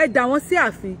ẹ dà wọ́n sí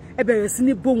ààfin ẹ bẹ̀rẹ̀ sí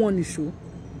ní bó wọn nìṣó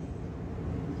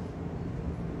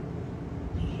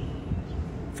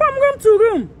from room to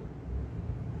room.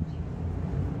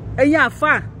 Ẹ̀yin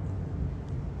àfà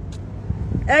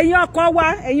ẹ̀yin ọkọ wa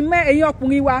ẹ̀yin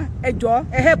ọkùnrin wa ẹ jọ̀ọ́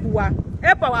ẹ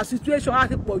help our situation á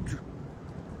ti pọ̀jù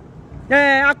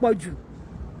á pọ̀jù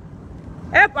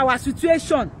help our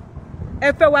situation ẹ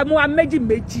fẹ́ wa mú wa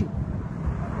méjì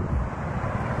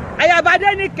Ayaba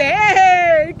Adenike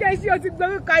Nkechi ó ti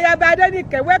gbórúkọ Ayaba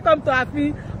Adenike welcome to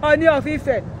ààfin Ọọ̀ni of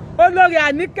Ifẹ̀ olórí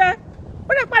Àníkẹ́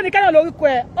ó lè pa Àníkẹ́ náà lórúkọ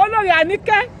ẹ̀ olórí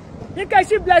Àníkẹ́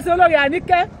Nkechi Blessing olórí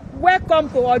Àníkẹ́. Welcome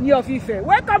to Ooni of Ife.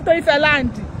 Welcome to Ife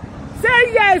land.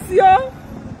 Say yes, yo.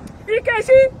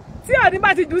 Nkechi, tí Ooni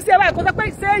bá ti dùn sí ẹ báyìí kó sọ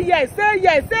pé say yes.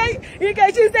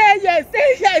 Nkechi say yes.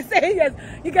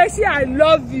 Nkechi, I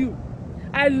love you.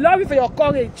 I love you for your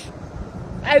courage.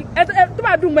 Tó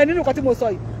bá dùn mọ́ nínú nǹkan tí mo sọ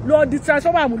yìí. Lọ di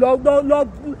transformer mu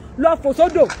lọ fò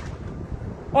sódò.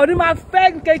 Ooni máa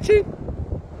fẹ́ Nkechi.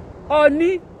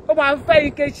 Ooni ó máa fẹ́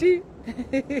Nkechi.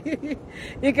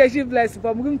 Nkechi Blessing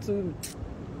from room to room.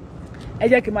 Ẹ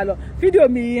jẹ́ kí n máa lọ fídíò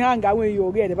mi hang àwọn èèyàn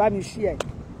orí ẹ̀ bá mi share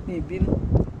ní ìbínú.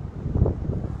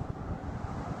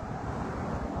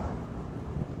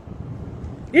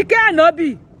 ike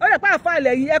ànábì ó lè pa àfa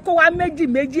lẹ́yìn ẹ kó wa méjì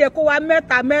méjì ẹ kó wa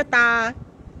mẹ́ta mẹ́ta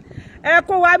ẹ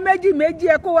kó wa méjì méjì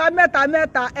ẹ kó wa mẹ́ta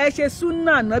mẹ́ta ẹ ṣe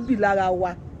súnà ànábì lára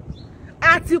wa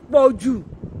a ti pọ̀ jù.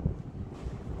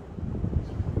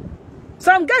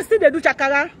 Some guys still they do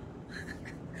chakara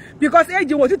because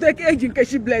age was to take age in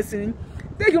Nkechi Blessing.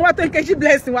 Take you want to Nkechi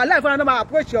Blessing while life and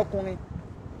approach your ọkùnrin.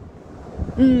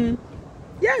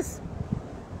 Yes.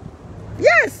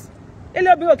 Yes.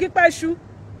 Ele obi o ki pa iṣu.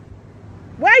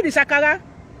 Why the chakara?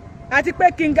 Àti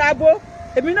pé King Abo,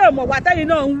 èmi náà mọ̀ wa tayin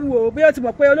náà ń wù o, bí ó ti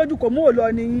mọ̀ pé olójú kò mú o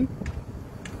lọ ni yín.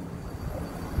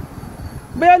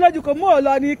 Bí olójú kò mú o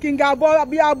lọ ni King Abo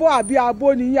àbí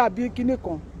abo ni yín àbí kíní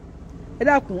kan. Ẹ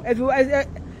dákun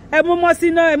ẹ mú mọ́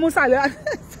síná ẹ mú sàlẹ̀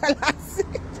sàlásì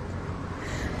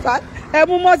ẹ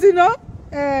mú mọ́ síná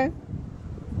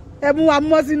ẹ mú wa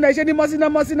mọ́ síná ẹ ṣe ní mọ́ síná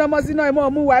ẹ mọ́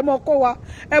mú wa ẹ mọ́ kó wa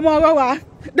ẹ mọ́ rọ́ wa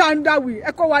dáńdáwì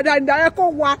ẹ kó wa dáńdá ẹ kó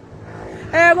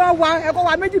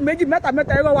wa méjì méjì mẹ́ta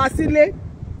mẹ́ta ẹ rọ́ wa sílé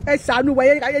ẹ ṣàánú wa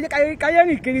káyé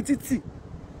rìn kiri títì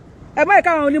ẹ má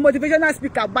ìka àwọn ní motivational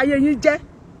speaker báyé yín jẹ́.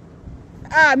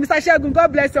 Mr. Ṣẹ́gun,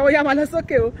 God bless you. Oya ma lọ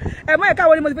sókè o. Ẹ mọ̀ ẹ̀ka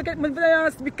wo ni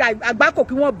motivational speaker àgbákò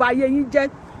kí wọ́n ba ayé yín jẹ́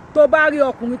tó bá rí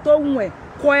ọkùnrin tó wùn ẹ̀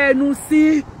kọ ẹnu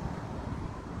sí.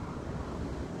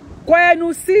 Kọ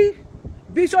ẹnu sí.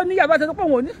 Bí ṣó níyàwó àti ọ̀pọ̀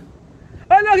wọn ní.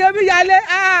 Olórí omíyalé,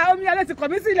 omíyalé ti kọ̀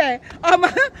mí sílẹ̀. Ọmọ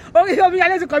orí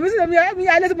omíyalé ti kọ̀ mí sílẹ̀.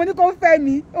 Omíyalé ti mo ní kó fẹ́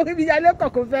mi. Orí omíyalé kọ̀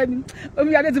kó fẹ́ mi.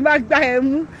 Omíyalé ti máa gbá ẹ̀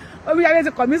mú. Omíyalé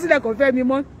ti kọ̀ mí sílẹ̀ kó fẹ́ mi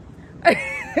mọ́.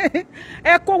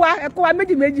 Ẹ kó wa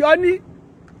méjì méjì Ooni.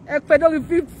 Ẹ pẹ́ lórí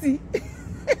 50.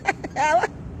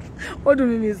 Ó dùn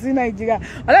mí sí Nàìjíríà.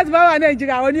 Ọ̀lẹ́ ti bá wà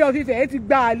Nàìjíríà Ooni ọ̀fífẹ́ ẹ ti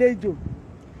gba àlejò.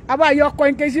 Àbá yọ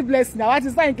ọkọ̀ Nkechi Blessing, àwa ti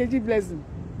sign Nkechi Blessing.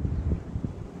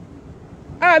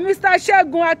 Mr.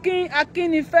 Ṣẹ́gun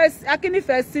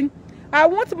Akínnífẹ̀sí, I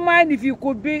won't mind if you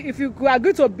could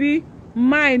agree to be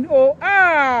mine. Oh,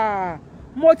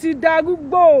 mo ti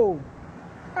darúgbó.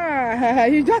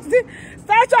 You just see,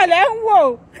 statue lẹ ń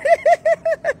wò.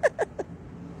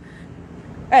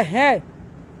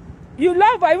 You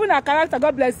love her, even her character,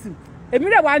 God bless you. Èmi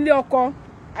dẹ̀ wá ní ọkọ.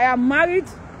 I am married.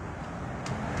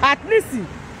 At least,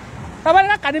 bàbá ní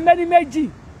ká ní méjì.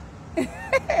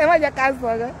 Ẹ má jẹ́ ká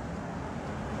sọ̀rọ̀.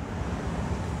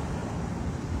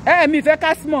 Mi fẹ́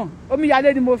ká small.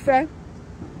 Omíyalé ni mo fẹ́.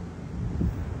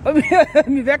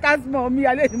 Mi fẹ́ ká small.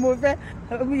 Omíyalé ni mo fẹ́.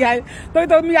 Omíyalé. Tó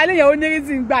omíyalé yẹn ó ní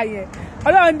reason gbà yẹn.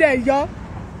 Ọlọ́run dẹ̀ yọ.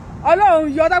 Ọlọ́run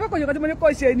yọ. Tá pé kò ṣe kan tí mo ní kó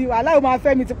ṣe ni wàhálà ó máa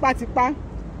fẹ́ mi tipátipá.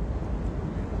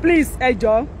 Please, ẹ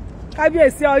jọ̀ọ́.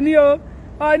 Kábíyèsí Ooni o.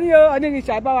 Ooni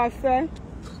rìṣà bá wa fẹ́.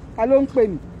 Ta ló ń pè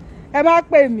mí? Ẹ má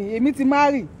pè mí, èmi ti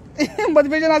marry.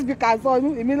 Motivational speaker sọ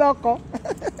èmi lọ́kọ.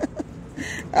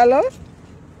 Hello?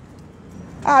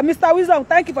 Mr. Wisdom,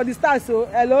 thank you for the stars. So,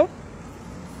 hello?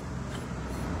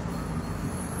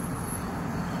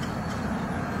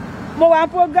 Mo wà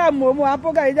program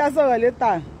ìjà sọ̀rọ̀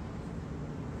later.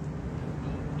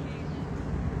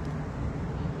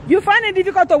 You find it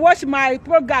difficult to watch my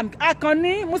program?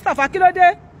 Akànní Mustapha, kí ló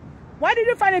dé? Why did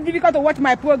you find it difficult to watch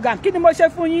my program? Kí ni mo ṣe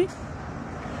fún yín?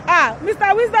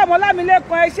 Mr. Wisdom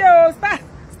Ọlámilékan ẹ ṣé o.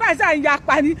 Star ṣá ń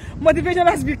yapa ní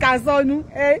motivational speaker sọnù.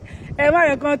 Ẹ má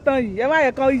yẹ kan tán yìí. Ẹ má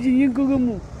yẹ kan yí yín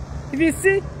gúrúmù. If you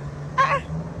see,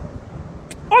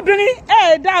 obìnrin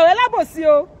dá ọ lábòsí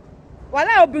o.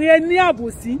 Wàhálà obìnrin ẹ ní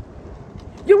àbòsí.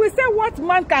 You will say what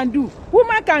man can do,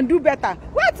 woman can do better.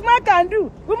 What man can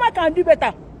do, woman can do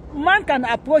better. Man can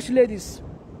approach ladies.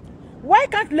 Why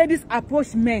can't ladies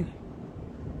approach men?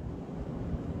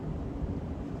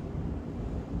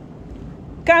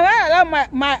 Can I allow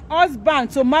my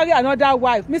husband to marry another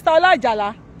wife? Mr.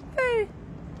 Olajala. Hey.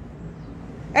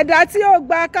 Ẹ̀dá tí ó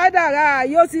gba kádàrá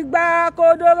yóò sì gba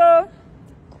kódóró.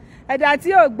 Ẹ̀dá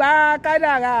tí ó gba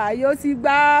kádàrá yóò sì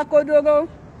gba kódóró.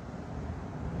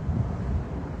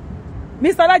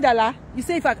 Mr. Olajala, you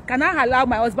say if I cannot allow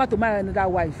my husband to marry another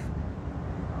wife.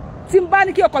 Tí n bá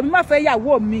ní kí ọkọ mi má fẹ́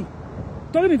ìyàwó mi.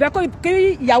 Torí mi fẹ́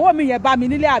kí ìyàwó mi yẹn bá mi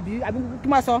nílé àbí kí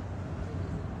má sọ.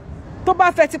 Tó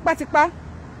bá fẹ́ tipátipá.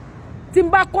 Tí n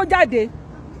bá kó jáde.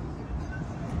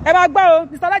 Ẹ má gbọ́ o,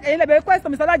 Mr. Olajala, ẹ̀yin lè bẹ̀rẹ̀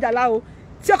question Mr. Olajala o.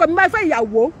 Tí ọkọ mi má fẹ́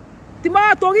ìyàwó, tí mo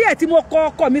wá torí ẹ̀ tí mo kọ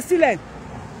ọkọ mi sílẹ̀.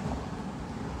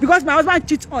 Because my husband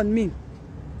cheat on me.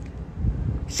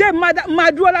 Ṣé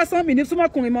máa dúró lásán mi ní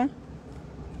súnmọ́kùnrin mọ́?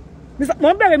 Mo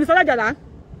ń bẹ̀rẹ̀ Mr. Olajala.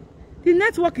 The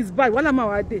network is bad. Wọ́n máa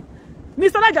wá dé.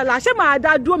 Mr. Olajala, ṣé máa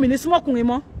dá dúró mi ní súnmọ́kùnrin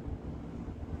mọ́?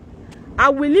 I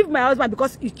will leave my husband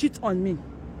because he cheats on me.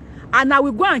 And I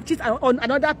will go and cheat on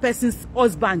another person's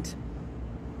husband.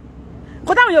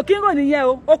 Kò táwọn èèyàn kí ń rò nìyẹn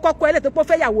o. Ó kọ́kọ́ ẹlẹ́ tó pọ́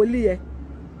fẹ́ yàwó lé ẹ.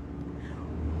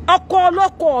 Ọkọ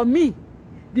ọlọ́kọ mi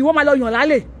ni wọ́n máa lọ yàn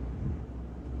lálẹ́.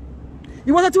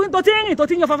 ìwọ tó ti rìn tó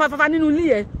ti yan fafafafa nínú ilé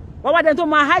ẹ wọ́n wá dẹni tó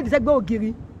máa hide sẹ́gbẹ́ ògiri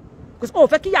kò sí ó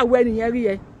fẹ́ kíyàwó ẹnìyẹn rí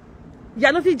ẹ ìyá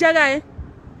ló fi jẹ́ra ẹ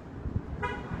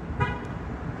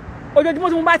ojoojúmọ́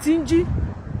tí mo bá ti ń jí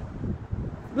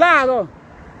láàárọ̀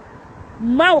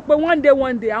máa wò pé one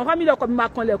day àwọn fámìlì ọkọ mi máa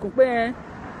kanlẹ̀kùn pé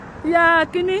ìyá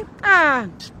kínní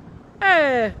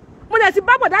mo dẹ̀ ti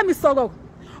bá bọ̀dá mi sọ̀rọ̀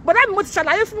bọ̀dá mi mo ti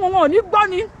ṣàlàyé fún wọn ò ní gbọ́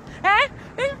ni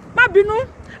má bínú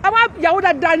àwa ìyàwó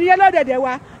dáadáa ni ẹlọ́dẹ̀dẹ̀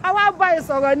wa àwa bá ẹ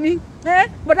sọ̀rọ̀ ni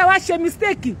bọ̀dá wa ṣe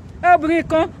mistake obìnrin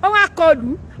kan ọwọ́ akọlù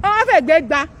ọwọ́ afẹ́gbẹ́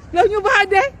gba lóyún bá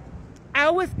dé. I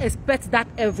always expect that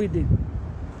every day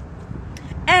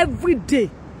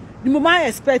ni mo máa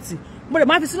expect mo dẹ̀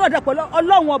máa fi sínú ọ̀dọ̀ pẹ̀lú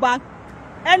ọlọ́run ọba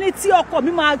ẹni tí ọkọ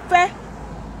mi máa fẹ́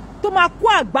tó máa kó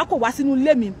àgbákò wá sínú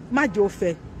ilé mi má jẹ́ ó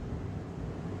fẹ́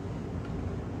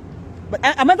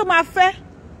àmọ́ tó máa fẹ́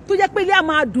tó jẹ́ pé ilé á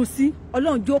máa dùn sí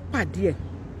ọlọ́run jẹ́ ó pàdé ẹ̀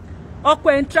ọkọ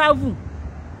ẹ̀ ń travel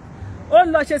ó ń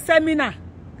lọ ṣe seminar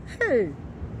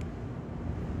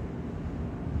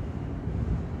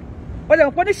ó lè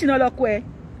mọ̀ pé oníṣìnà lọ́kọ ẹ̀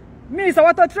mi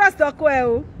ìsọwọ́ tó trust ọkọ ẹ̀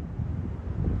o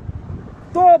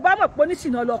tó o bá mọ̀ pé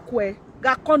oníṣìnà lọ́kọ ẹ̀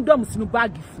ra condom sínú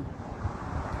báàgì fún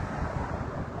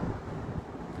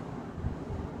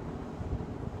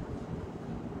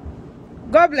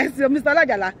God bless you Mr.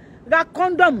 Lajala ra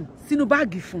condom sínú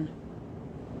báàgì fún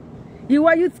ìwọ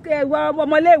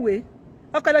ọmọléèwé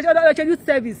ọkọ lọ ṣe youth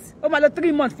service ó máa lọ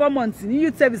 3 months 4 months ní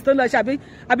youth service tó ń lọ ṣe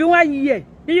àbí 1 year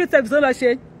ní youth service tó ń lọ ṣe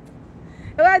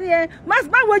ìwọ ni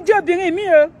má wojú obìnrin mi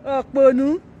o òpònú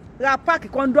ra páàkì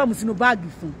condom sínú báàgì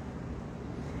fún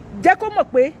jẹ́ kó mọ̀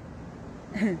pé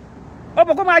ó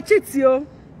mọ̀ kó máa cheat o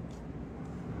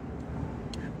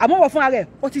àmọ́ wọ̀ fún ara ẹ̀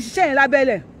ó ti ṣiṣẹ́ yẹn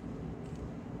lábẹ́lẹ̀.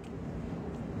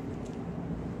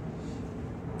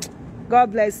 God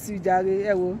bless you jàre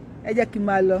ẹ wo ẹ jẹ́ kí n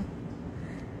máa lọ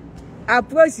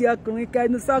approach ọkùnrin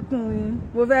kẹnu sọ́kùnrin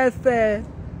mo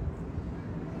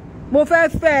fẹ́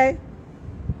fẹ́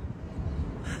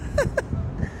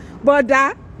bọ̀dá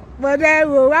ẹ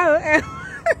wò wá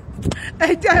ẹ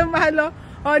jẹ́ máa lọ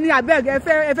Ọọ̀ni abeg ẹ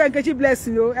fẹ́ Nkechi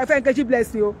blessing o ẹ fẹ́ Nkechi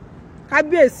blessing o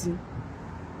kábíyèsí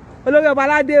olórí ọba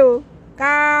aládé o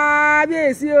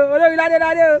kábíyèsí o olórí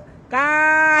ládéládé o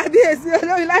kábíyèsí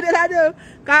olórí ládéládé o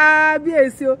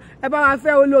kábíyèsí o ẹ bá wa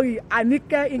fẹ́ olórí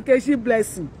Àníkẹ́ Nkechi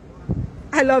blessing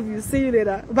I love you see you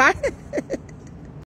later bye.